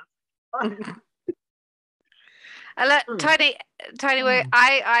Jesus. Tony,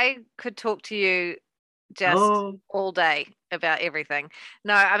 I could talk to you just all day about everything.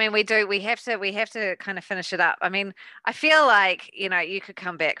 No, I mean, we have to kind of finish it up. I mean, I feel like, you could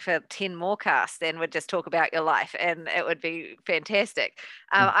come back for 10 more casts and we'd just talk about your life, and it would be fantastic.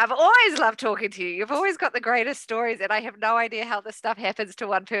 I've always loved talking to you. You've always got the greatest stories, and I have no idea how this stuff happens to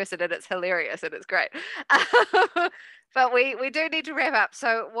one person, and it's hilarious and it's great. But we do need to wrap up.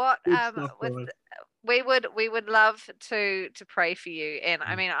 So what we would love to pray for you, and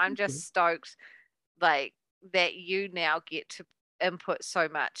I mean, I'm just stoked like that you now get to input so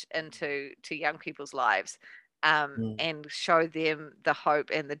much into young people's lives, and show them the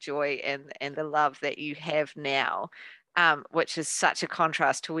hope and the joy and the love that you have now. which is such a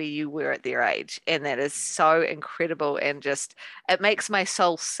contrast to where you were at their age. And that is so incredible, and just, it makes my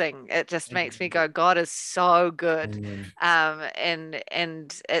soul sing. It just makes me go, God is so good. And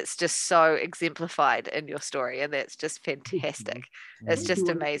it's just so exemplified in your story, and that's just fantastic. It's just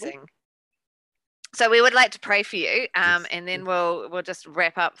amazing. So we would like to pray for you, and then we'll just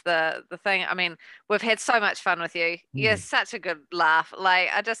wrap up the thing. I mean, we've had so much fun with you. You're such a good laugh. Like,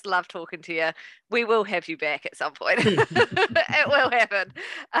 I just love talking to you. We will have you back at some point. It will happen.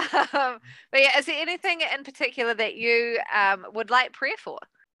 But yeah, is there anything in particular that you would like prayer for?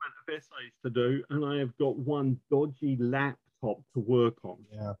 The best I used to do, and I have got one dodgy laptop to work on.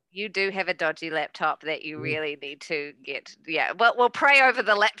 Yeah. You do have a dodgy laptop that you really need to get. Yeah, well, we'll pray over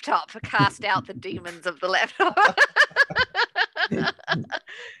the laptop, cast out the demons of the laptop.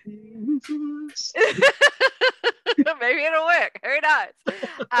 Maybe it'll work. Who knows?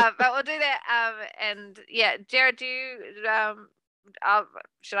 But we'll do that. And yeah, Jared, do you?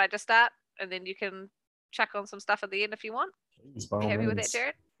 Should I just start, and then you can chuck on some stuff at the end if you want? Are you happy with that,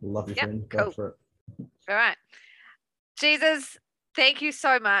 Jared? Love your friend. Cool. Go for it. All right. Jesus, thank you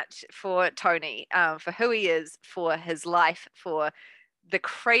so much for Tony, for who he is, for his life, for the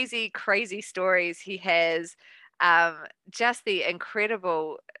crazy, crazy stories he has, just the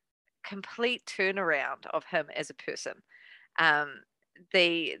incredible, complete turnaround of him as a person,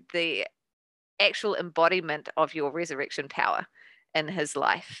 the actual embodiment of your resurrection power in his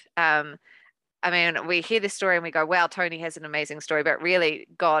life. I mean, we hear this story and we go, wow, Tony has an amazing story, but really,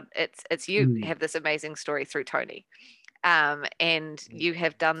 God, it's you have this amazing story through Tony. And you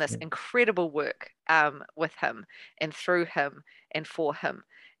have done this incredible work with him and through him and for him.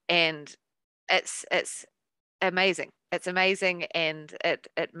 And it's amazing. It's amazing, and it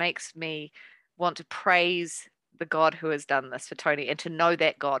makes me want to praise the God who has done this for Tony, and to know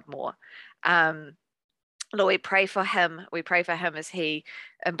that God more. Lord, we pray for him. We pray for him as he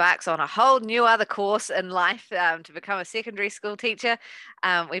embarks on a whole new other course in life, to become a secondary school teacher.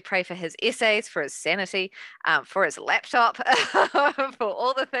 We pray for his essays, for his sanity, for his laptop, for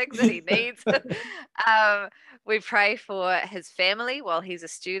all the things that he needs. We pray for his family while he's a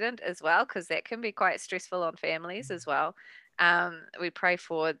student as well, because that can be quite stressful on families as well. We pray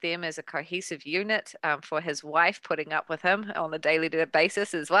for them as a cohesive unit, for his wife putting up with him on a daily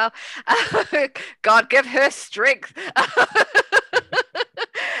basis as well. God, give her strength.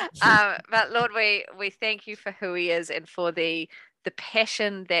 But Lord, we thank you for who he is, and for the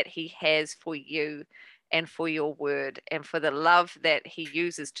passion that he has for you and for your word, and for the love that he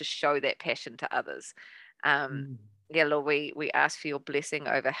uses to show that passion to others. Yeah, Lord, we ask for your blessing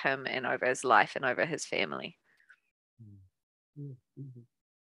over him and over his life and over his family.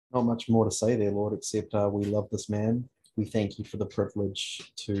 Not much more to say there, Lord, except we love this man. We thank you for the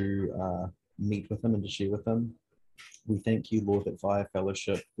privilege to meet with him and to share with him. We thank you, Lord, that via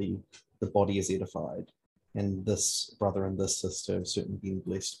fellowship the body is edified, and this brother and this sister have certainly been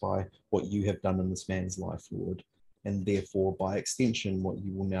blessed by what you have done in this man's life, Lord, and therefore by extension what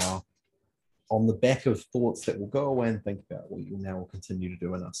you will now, on the back of thoughts that will go away and think about, what you will now continue to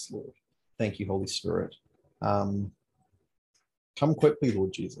do in us, Lord. Thank you, Holy Spirit. Come quickly,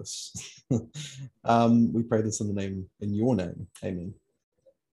 Lord Jesus. We pray this in your name. Amen.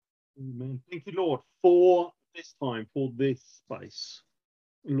 Amen. Thank you, Lord, for this time, for this space.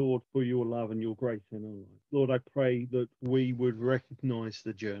 Lord, for your love and your grace in our life. Lord, I pray that we would recognize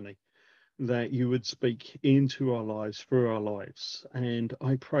the journey, that you would speak into our lives, through our lives. And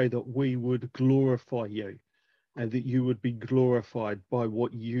I pray that we would glorify you, and that you would be glorified by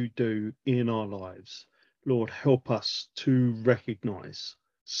what you do in our lives. Lord, help us to recognize,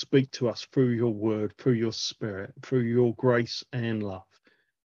 speak to us through your word, through your spirit, through your grace and love.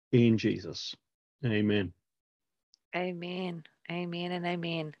 In Jesus. Amen. Amen. Amen and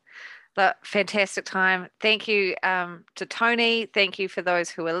amen. But fantastic time. Thank you to Tony. Thank you for those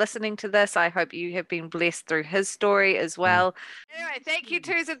who are listening to this. I hope you have been blessed through his story as well. Anyway, thank you,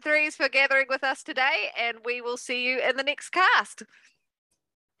 2s and 3s, for gathering with us today, and we will see you in the next cast.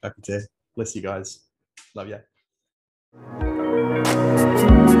 Happy to. Bless you guys. Love ya.